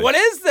 totally. They'll be like, what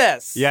is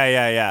this?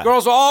 Yeah.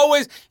 Girls will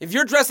always, if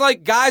you're dressed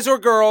like guys or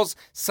girls,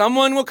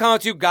 someone will come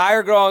to you, guy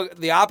or girl,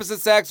 the opposite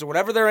sex or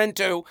whatever they're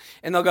into,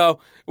 and they'll go,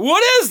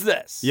 what is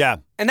this? Yeah.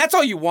 And that's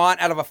all you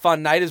want out of a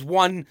fun night, is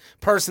one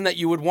person that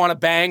you would want to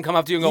bang come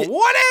up to you and go,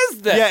 what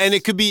is this? Yeah, and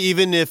it could be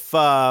even if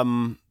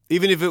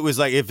it was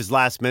like, if it's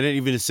last minute,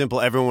 even as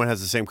simple, everyone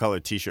has the same color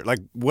t-shirt, like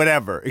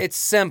whatever. It's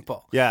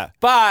simple. Yeah.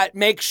 But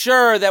make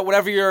sure that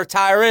whatever your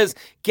attire is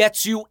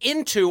gets you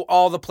into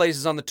all the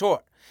places on the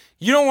tour.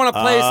 You don't want a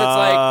place that's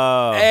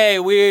like, hey,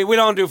 we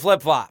don't do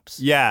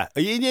flip-flops. Yeah.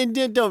 You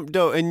don't,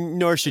 and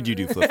nor should you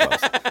do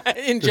flip-flops.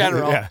 In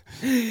general. Yeah.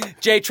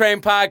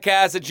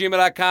 JTrainPodcast at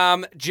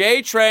gmail.com.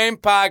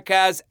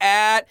 JTrainPodcast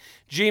at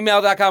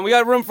gmail.com. We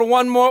got room for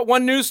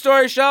one news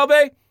story,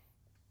 Shelby?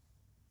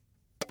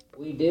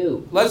 We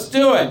do. Let's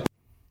do it.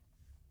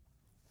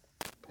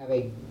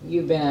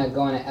 You've been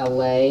going to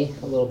LA a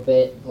little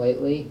bit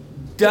lately.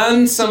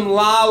 Done some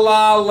La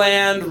La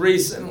Land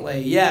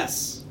recently,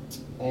 yes.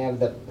 I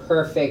have the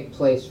perfect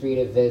place for you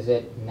to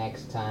visit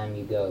next time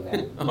you go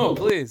there. Oh,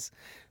 please.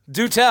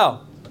 Do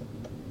tell.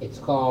 It's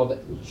called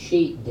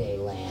Cheat Day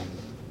Land.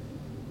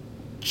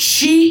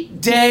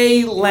 Cheat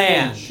Day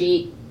Land.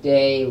 Cheat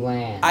Day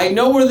Land. I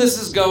know where this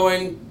is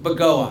going, but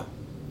go on.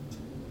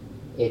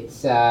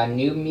 It's a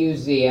new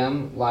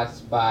museum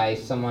lost by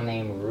someone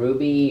named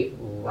Ruby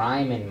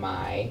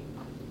Rymanmai.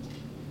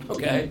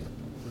 Okay.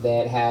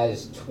 That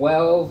has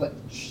 12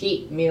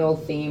 cheat meal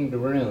themed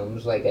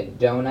rooms, like a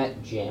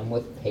donut gym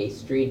with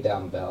pastry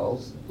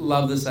dumbbells.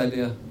 Love this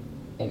idea.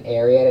 An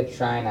area to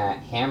try in a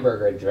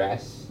hamburger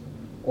dress,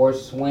 or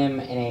swim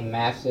in a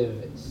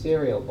massive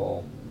cereal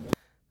bowl.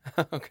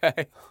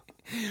 Okay.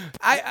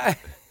 I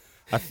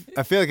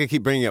feel like I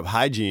keep bringing up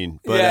hygiene,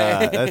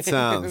 but that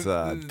sounds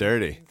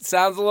dirty.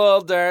 Sounds a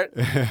little dirt.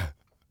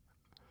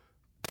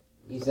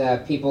 These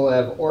people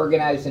have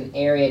organized an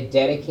area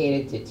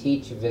dedicated to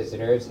teach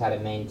visitors how to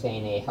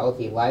maintain a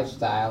healthy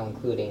lifestyle,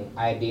 including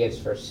ideas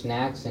for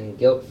snacks and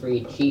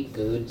guilt-free cheat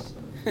foods,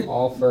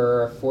 all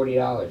for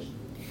 $40.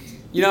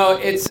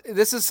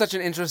 This is such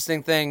an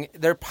interesting thing.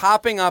 They're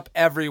popping up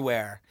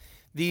everywhere.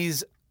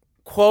 These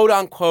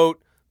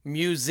quote-unquote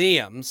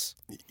museums.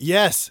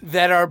 Yes.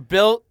 That are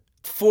built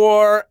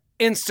for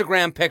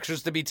Instagram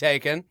pictures to be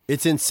taken.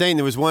 It's insane.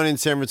 There was one in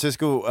San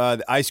Francisco,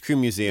 the Ice Cream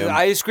Museum. The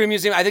Ice Cream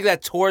Museum. I think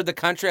that toured the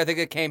country. I think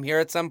it came here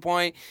at some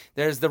point.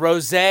 There's the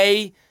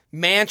Rosé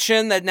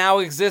Mansion that now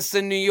exists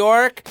in New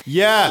York.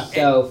 Yeah.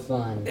 So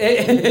fun.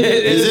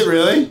 Is it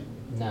really?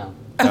 No.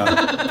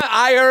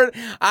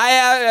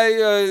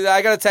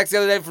 I got a text the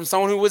other day from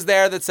someone who was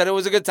there that said it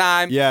was a good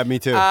time. Yeah, me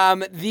too.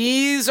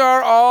 These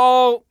are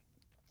all.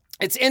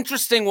 It's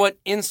interesting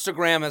what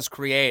Instagram has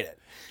created.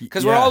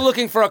 Because we're all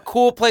looking for a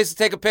cool place to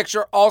take a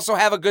picture, also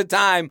have a good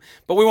time,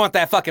 but we want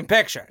that fucking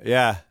picture.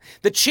 Yeah.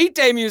 The Cheat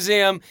Day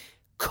Museum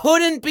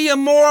couldn't be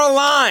more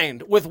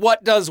aligned with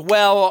what does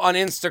well on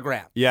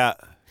Instagram. Yeah,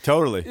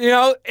 totally.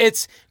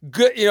 It's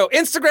good.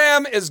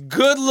 Instagram is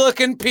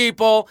good-looking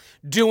people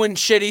doing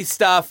shitty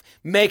stuff,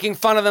 making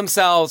fun of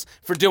themselves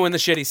for doing the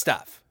shitty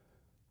stuff.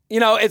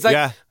 It's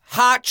like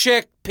hot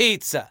chick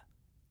pizza.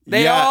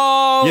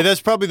 Yeah,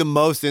 that's probably the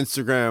most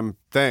Instagram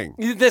thing.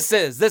 This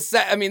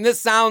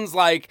sounds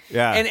like,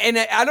 and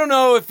I don't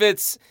know if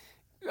it's,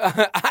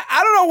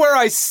 I don't know where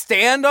I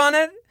stand on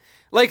it.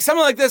 Like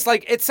something like this,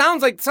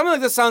 doesn't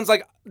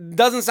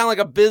sound like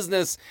a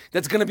business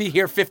that's going to be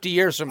here 50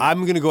 years from now.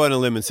 I'm going to go on a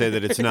limb and say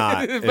that it's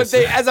not. But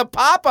as a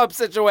pop-up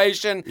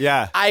situation,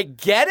 I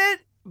get it,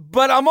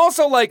 but I'm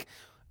also like,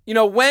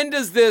 when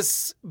does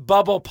this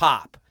bubble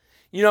pop?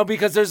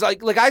 Because there's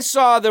like I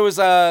saw there was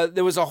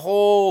a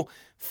whole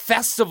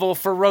festival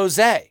for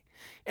rosé,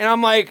 and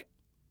I'm like,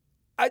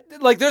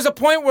 there's a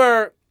point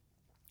where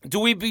do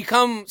we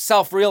become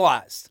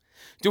self-realized?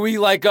 Do we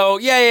go,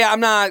 I'm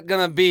not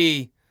gonna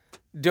be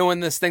doing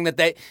this thing that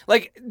they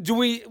like? Do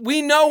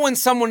we know when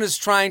someone is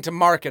trying to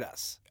market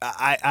us?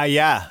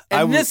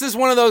 This is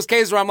one of those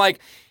cases where I'm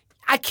like,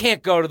 I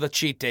can't go to the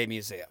Cheat Day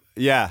Museum.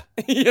 Yeah,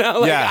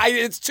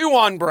 it's too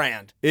on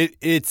brand. It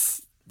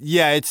is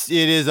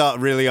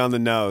really on the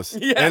nose.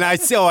 Yeah. And I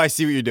see what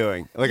you're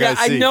doing.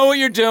 I know what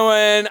you're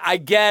doing. I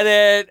get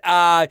it.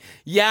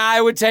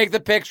 I would take the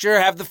picture,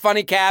 have the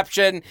funny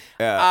caption.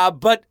 Yeah.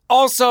 But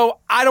also,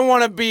 I don't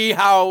want to be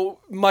how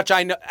much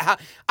I know. I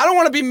don't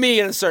want to be me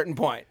at a certain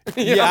point.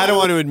 I don't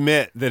want to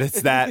admit that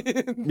it's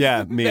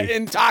that. Me.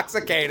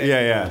 Intoxicating.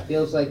 Yeah. It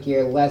feels like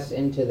you're less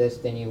into this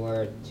than you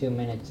were 2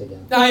 minutes ago.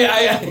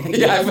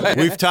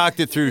 We've talked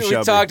it through, Shelby.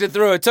 We talked it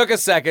through. It took a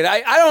second.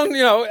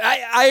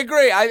 I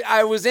agree.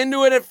 I was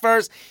into it at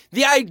first.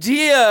 The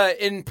idea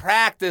in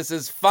practice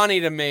is funny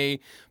to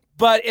me,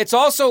 but it's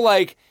also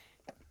like,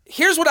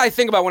 here's what I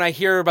think about when I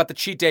hear about the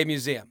Cheat Day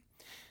Museum.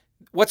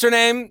 What's her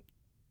name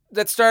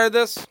that started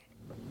this?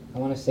 I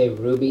want to say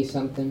Ruby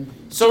something.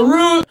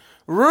 So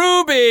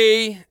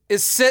Ruby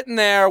is sitting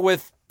there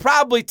with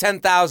probably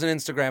 10,000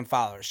 Instagram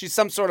followers. She's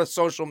some sort of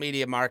social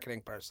media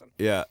marketing person.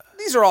 Yeah.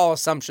 These are all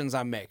assumptions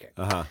I'm making.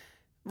 Uh-huh.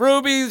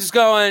 Ruby's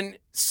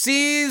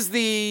sees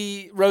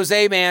the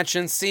Rosé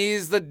Mansion,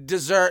 sees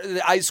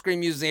the ice cream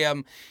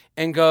museum,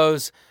 and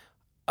goes,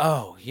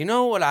 oh, you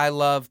know what I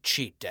love?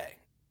 Cheat Day.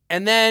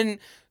 And then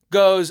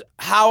goes,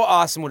 how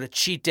awesome would a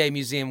Cheat Day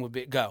Museum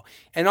go?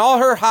 And all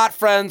her hot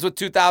friends with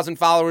 2,000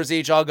 followers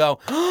each all go,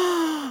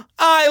 oh,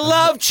 I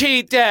love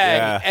Cheat Day.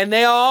 Yeah. And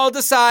they all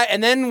decide,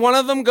 and then one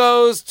of them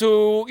goes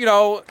to, they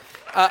all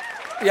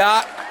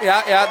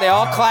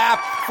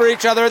clap for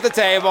each other at the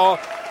table.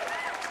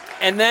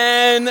 And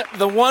then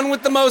the one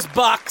with the most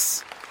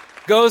bucks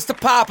goes to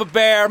Papa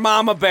Bear,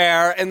 Mama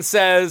Bear, and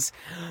says,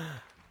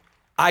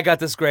 I got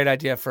this great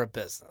idea for a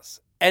business.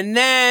 And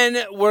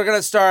then we're going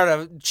to start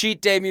a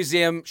Cheat Day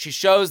Museum. She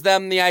shows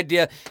them the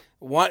idea.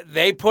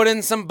 They put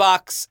in some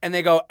bucks, and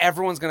they go,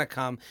 everyone's going to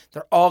come.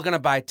 They're all going to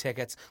buy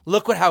tickets.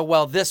 Look at how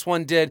well this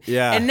one did.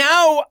 Yeah. And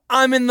now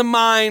I'm in the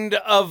mind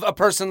of a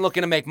person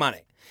looking to make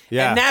money.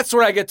 Yeah. And that's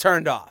where I get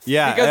turned off.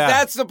 Yeah. Because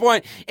that's the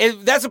point.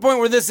 That's the point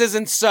where this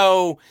isn't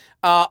so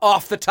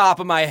off the top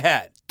of my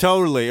head.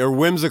 Totally, or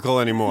whimsical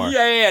anymore.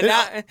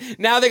 Yeah.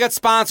 Now they got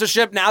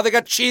sponsorship. Now they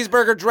got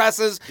cheeseburger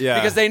dresses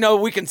because they know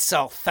we can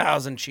sell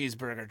 1,000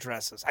 cheeseburger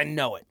dresses. I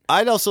know it.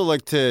 I'd also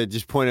like to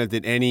just point out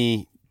that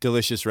any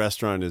delicious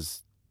restaurant is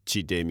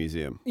Cheat Day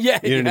Museum. Yeah.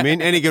 You know what I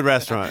mean? Any good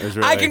restaurant is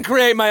really. I can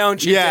create my own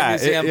Cheat Day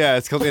Museum.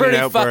 It's called pretty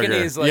In-N-Out fucking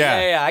Burger. easily.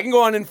 Yeah. I can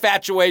go on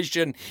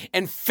Infatuation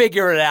and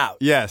figure it out.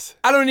 Yes.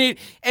 I don't need,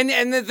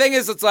 and the thing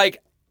is, it's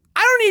like, I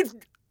don't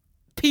need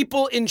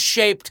people in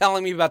shape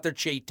telling me about their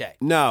cheat day.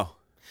 No.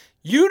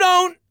 You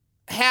don't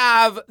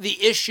have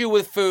the issue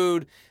with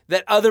food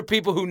that other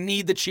people who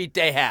need the cheat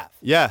day have.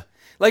 Yeah.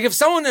 Like if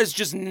someone is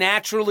just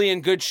naturally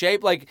in good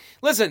shape, like,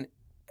 listen,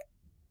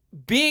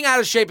 being out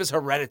of shape is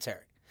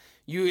hereditary.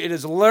 It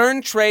is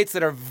learned traits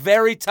that are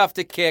very tough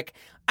to kick.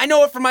 I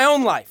know it from my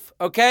own life,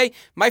 okay?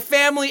 My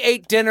family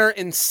ate dinner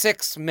in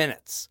 6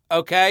 minutes,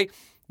 okay?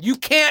 You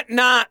can't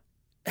not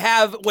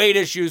have weight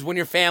issues when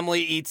your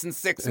family eats in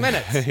 6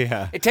 minutes.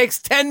 Yeah. It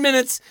takes 10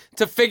 minutes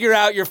to figure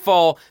out you're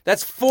full.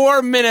 That's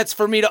 4 minutes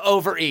for me to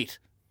overeat.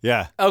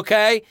 Yeah.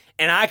 Okay?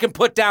 And I can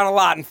put down a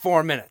lot in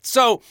 4 minutes.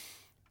 So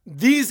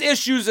these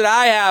issues that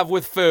I have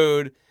with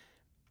food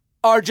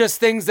are just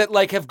things that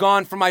like have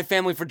gone from my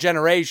family for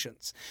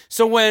generations.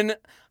 So when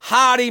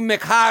Hottie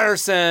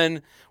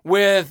McHotterson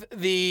with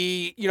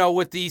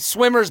the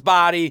swimmer's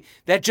body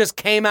that just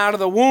came out of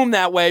the womb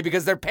that way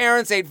because their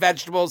parents ate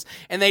vegetables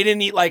and they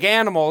didn't eat like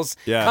animals,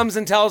 comes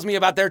and tells me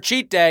about their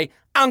cheat day,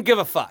 I don't give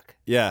a fuck.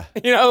 Yeah.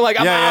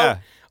 I'm out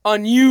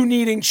on you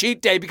needing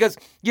cheat day because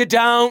you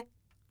don't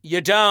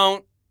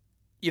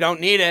You don't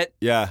need it.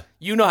 Yeah.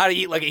 You know how to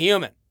eat like a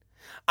human.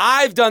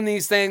 I've done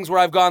these things where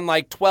I've gone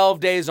like 12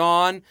 days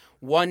on,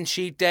 one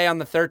cheat day on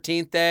the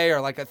 13th day,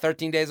 or like a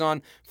 13 days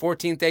on,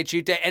 14th day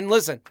cheat day. And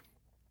listen,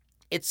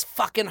 it's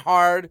fucking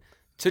hard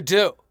to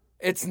do.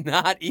 It's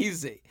not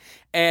easy.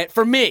 And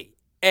for me.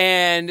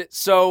 And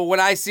so when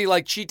I see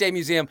like Cheat Day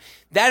Museum,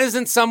 that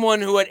isn't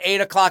someone who at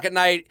 8 o'clock at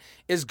night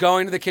is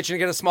going to the kitchen to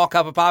get a small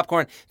cup of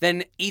popcorn,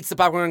 then eats the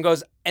popcorn and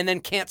goes, and then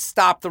can't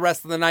stop the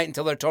rest of the night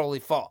until they're totally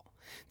full.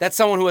 That's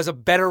someone who has a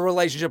better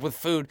relationship with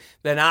food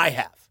than I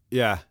have.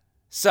 Yeah.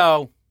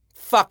 So,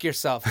 fuck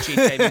yourself, Cheat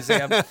Day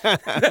Museum.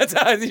 That's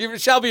how,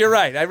 Shelby, you're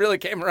right. I really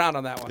came around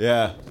on that one.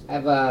 Yeah. I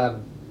have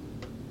a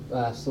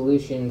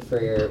solution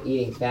for your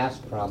eating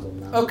fast problem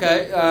now.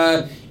 Okay.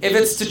 If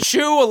it's to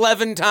chew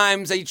 11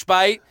 times each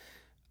bite,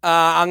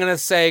 I'm going to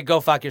say go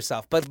fuck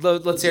yourself. But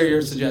let's hear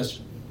your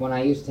suggestion. When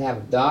I used to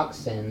have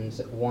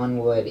dachshunds, one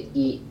would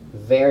eat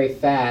very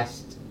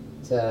fast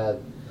to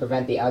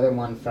prevent the other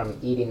one from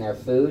eating their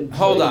food.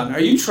 Hold on. Are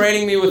you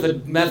training me with a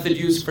method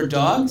used for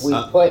dogs? We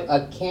put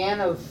a can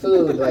of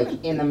food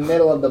like in the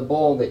middle of the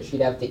bowl that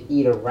she'd have to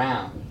eat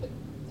around.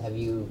 Have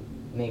you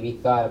maybe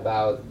thought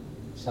about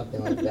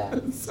something like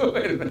that? So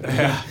wait a minute.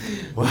 Yeah.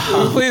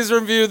 Wow. Please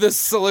review this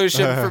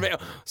solution for me.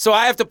 So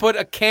I have to put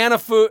a can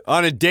of food.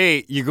 On a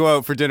date, you go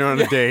out for dinner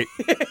on a date.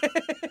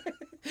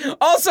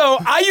 Also,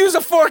 I use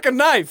a fork and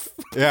knife.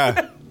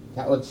 Yeah.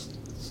 That would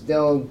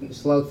still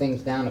slow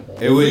things down a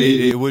bit.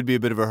 It would be a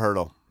bit of a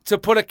hurdle. To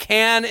put a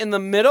can in the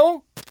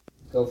middle?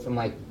 Go from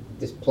like,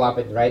 just plop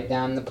it right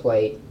down the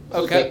plate.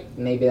 Okay.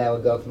 Maybe that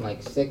would go from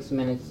like 6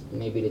 minutes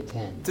maybe to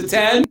 10. To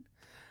 10?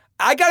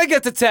 I got to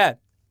get to 10.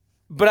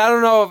 But I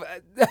don't know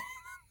if...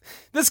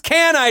 this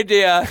can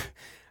idea,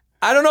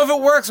 I don't know if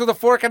it works with a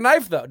fork and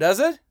knife, though,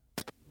 does it?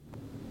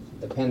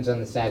 Depends on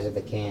the size of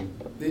the can.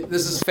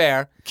 This is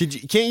fair.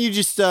 Can't you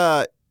just,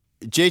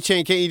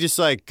 J-Chain, can't you just,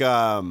 like,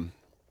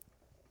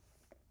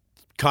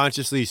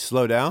 consciously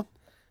slow down?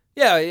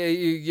 Yeah,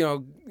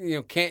 you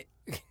know, can't...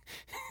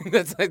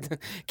 That's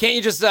like, can't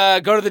you just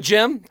go to the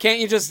gym? Can't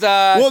you just...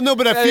 well, no,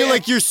 but I feel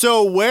like you're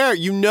so aware,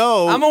 you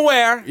know. I'm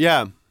aware.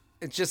 Yeah.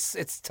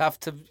 It's tough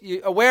to...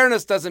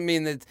 awareness doesn't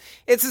mean that...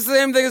 It's the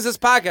same thing as this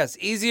podcast.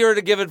 Easier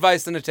to give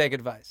advice than to take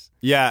advice.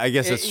 Yeah, I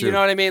guess that's true. You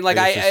know what I mean? Like,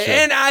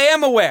 I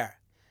am aware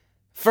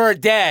for a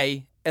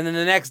day, and then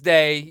the next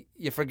day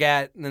you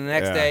forget, and then the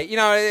next day... You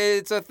know,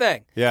 it's a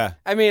thing. Yeah.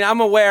 I mean,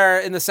 I'm aware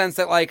in the sense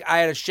that, like, I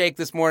had a shake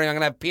this morning. I'm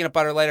going to have peanut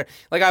butter later.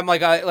 Like, I'm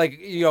like,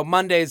 you know,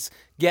 Monday's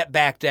get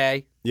back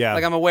day. Yeah.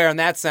 Like, I'm aware in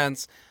that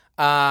sense.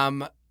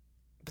 But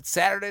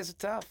Saturdays are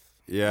tough.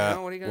 Yeah. You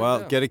know, what are you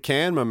gonna do? Get a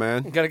can, my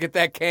man. Got to get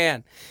that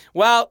can.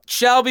 Well,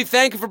 Shelby,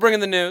 thank you for bringing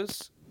the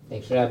news.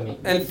 Thanks for having me.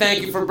 And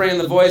thank you for bringing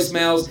the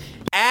voicemails.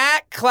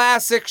 At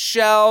Classic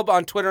Shelb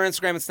on Twitter,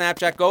 Instagram, and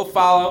Snapchat. Go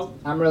follow.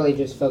 I'm really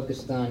just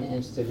focused on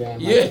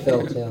Instagram, like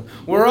Phil, too.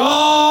 We're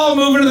all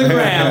moving to the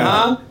gram,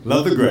 huh?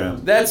 Love the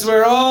gram. That's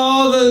where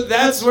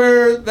that's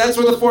where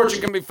the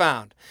fortune can be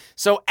found.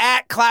 So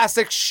at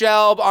Classic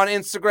Shelb on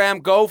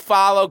Instagram. Go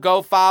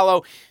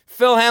follow.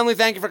 Phil Hanley,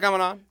 thank you for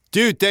coming on.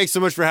 Dude, thanks so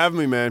much for having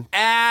me, man.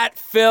 At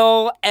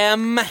Phil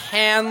M.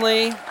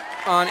 Hanley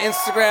on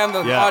Instagram.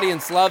 The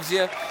audience loves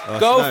you.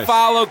 Go nice.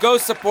 follow, go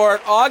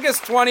support.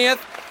 August 20th,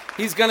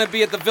 he's going to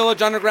be at the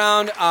Village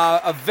Underground,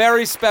 a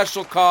very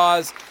special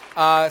cause,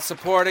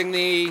 supporting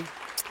the...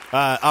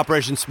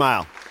 Operation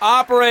Smile.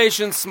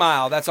 Operation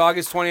Smile. That's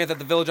August 20th at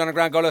the Village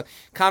Underground. Go to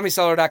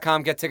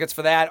ComedyCellar.com. Get tickets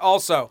for that.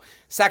 Also,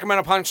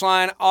 Sacramento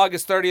Punchline,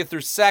 August 30th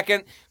through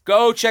 2nd.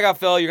 Go check out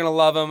Phil. You're going to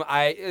love him.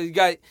 You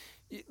got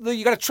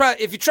to trust.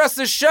 If you trust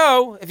this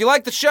show, if you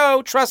like the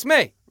show, trust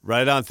me.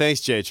 Right on.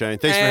 Thanks, J-Train.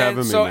 Thanks for having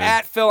me, so man.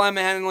 at Phil M.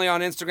 Henley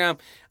on Instagram.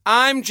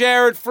 I'm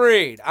Jared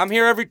Freed. I'm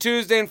here every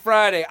Tuesday and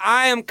Friday.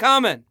 I am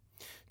coming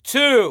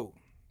to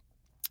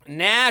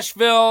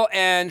Nashville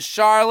and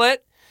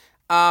Charlotte.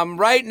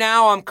 Right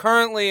now, I'm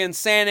currently in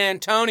San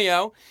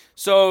Antonio.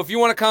 So if you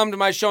want to come to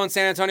my show in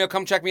San Antonio,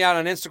 come check me out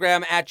on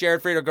Instagram at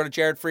Jared Freed or go to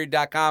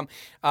jaredfreed.com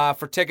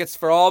for tickets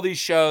for all these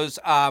shows.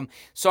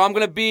 So I'm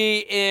going to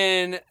be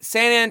in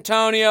San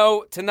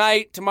Antonio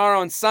tonight,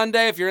 tomorrow, and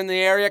Sunday. If you're in the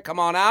area, come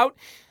on out.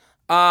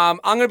 I'm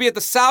going to be at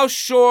the South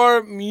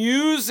Shore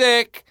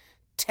Music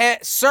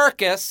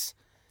Circus.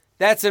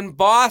 That's in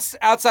Boston,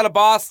 outside of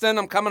Boston.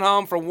 I'm coming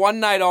home for one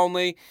night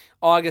only,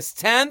 August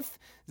 10th.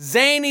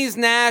 Zany's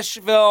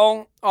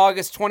Nashville,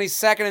 August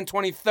 22nd and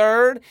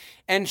 23rd,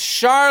 and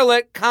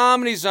Charlotte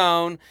Comedy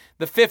Zone,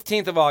 the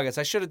 15th of August.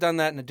 I should have done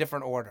that in a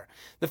different order.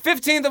 The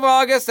 15th of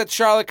August at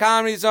Charlotte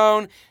Comedy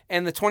Zone,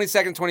 and the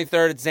 22nd and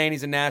 23rd at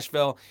Zany's in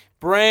Nashville.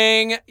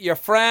 Bring your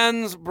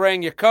friends,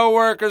 bring your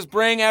coworkers,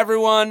 bring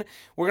everyone.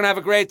 We're going to have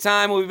a great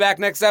time. We'll be back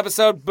next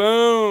episode.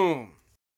 Boom.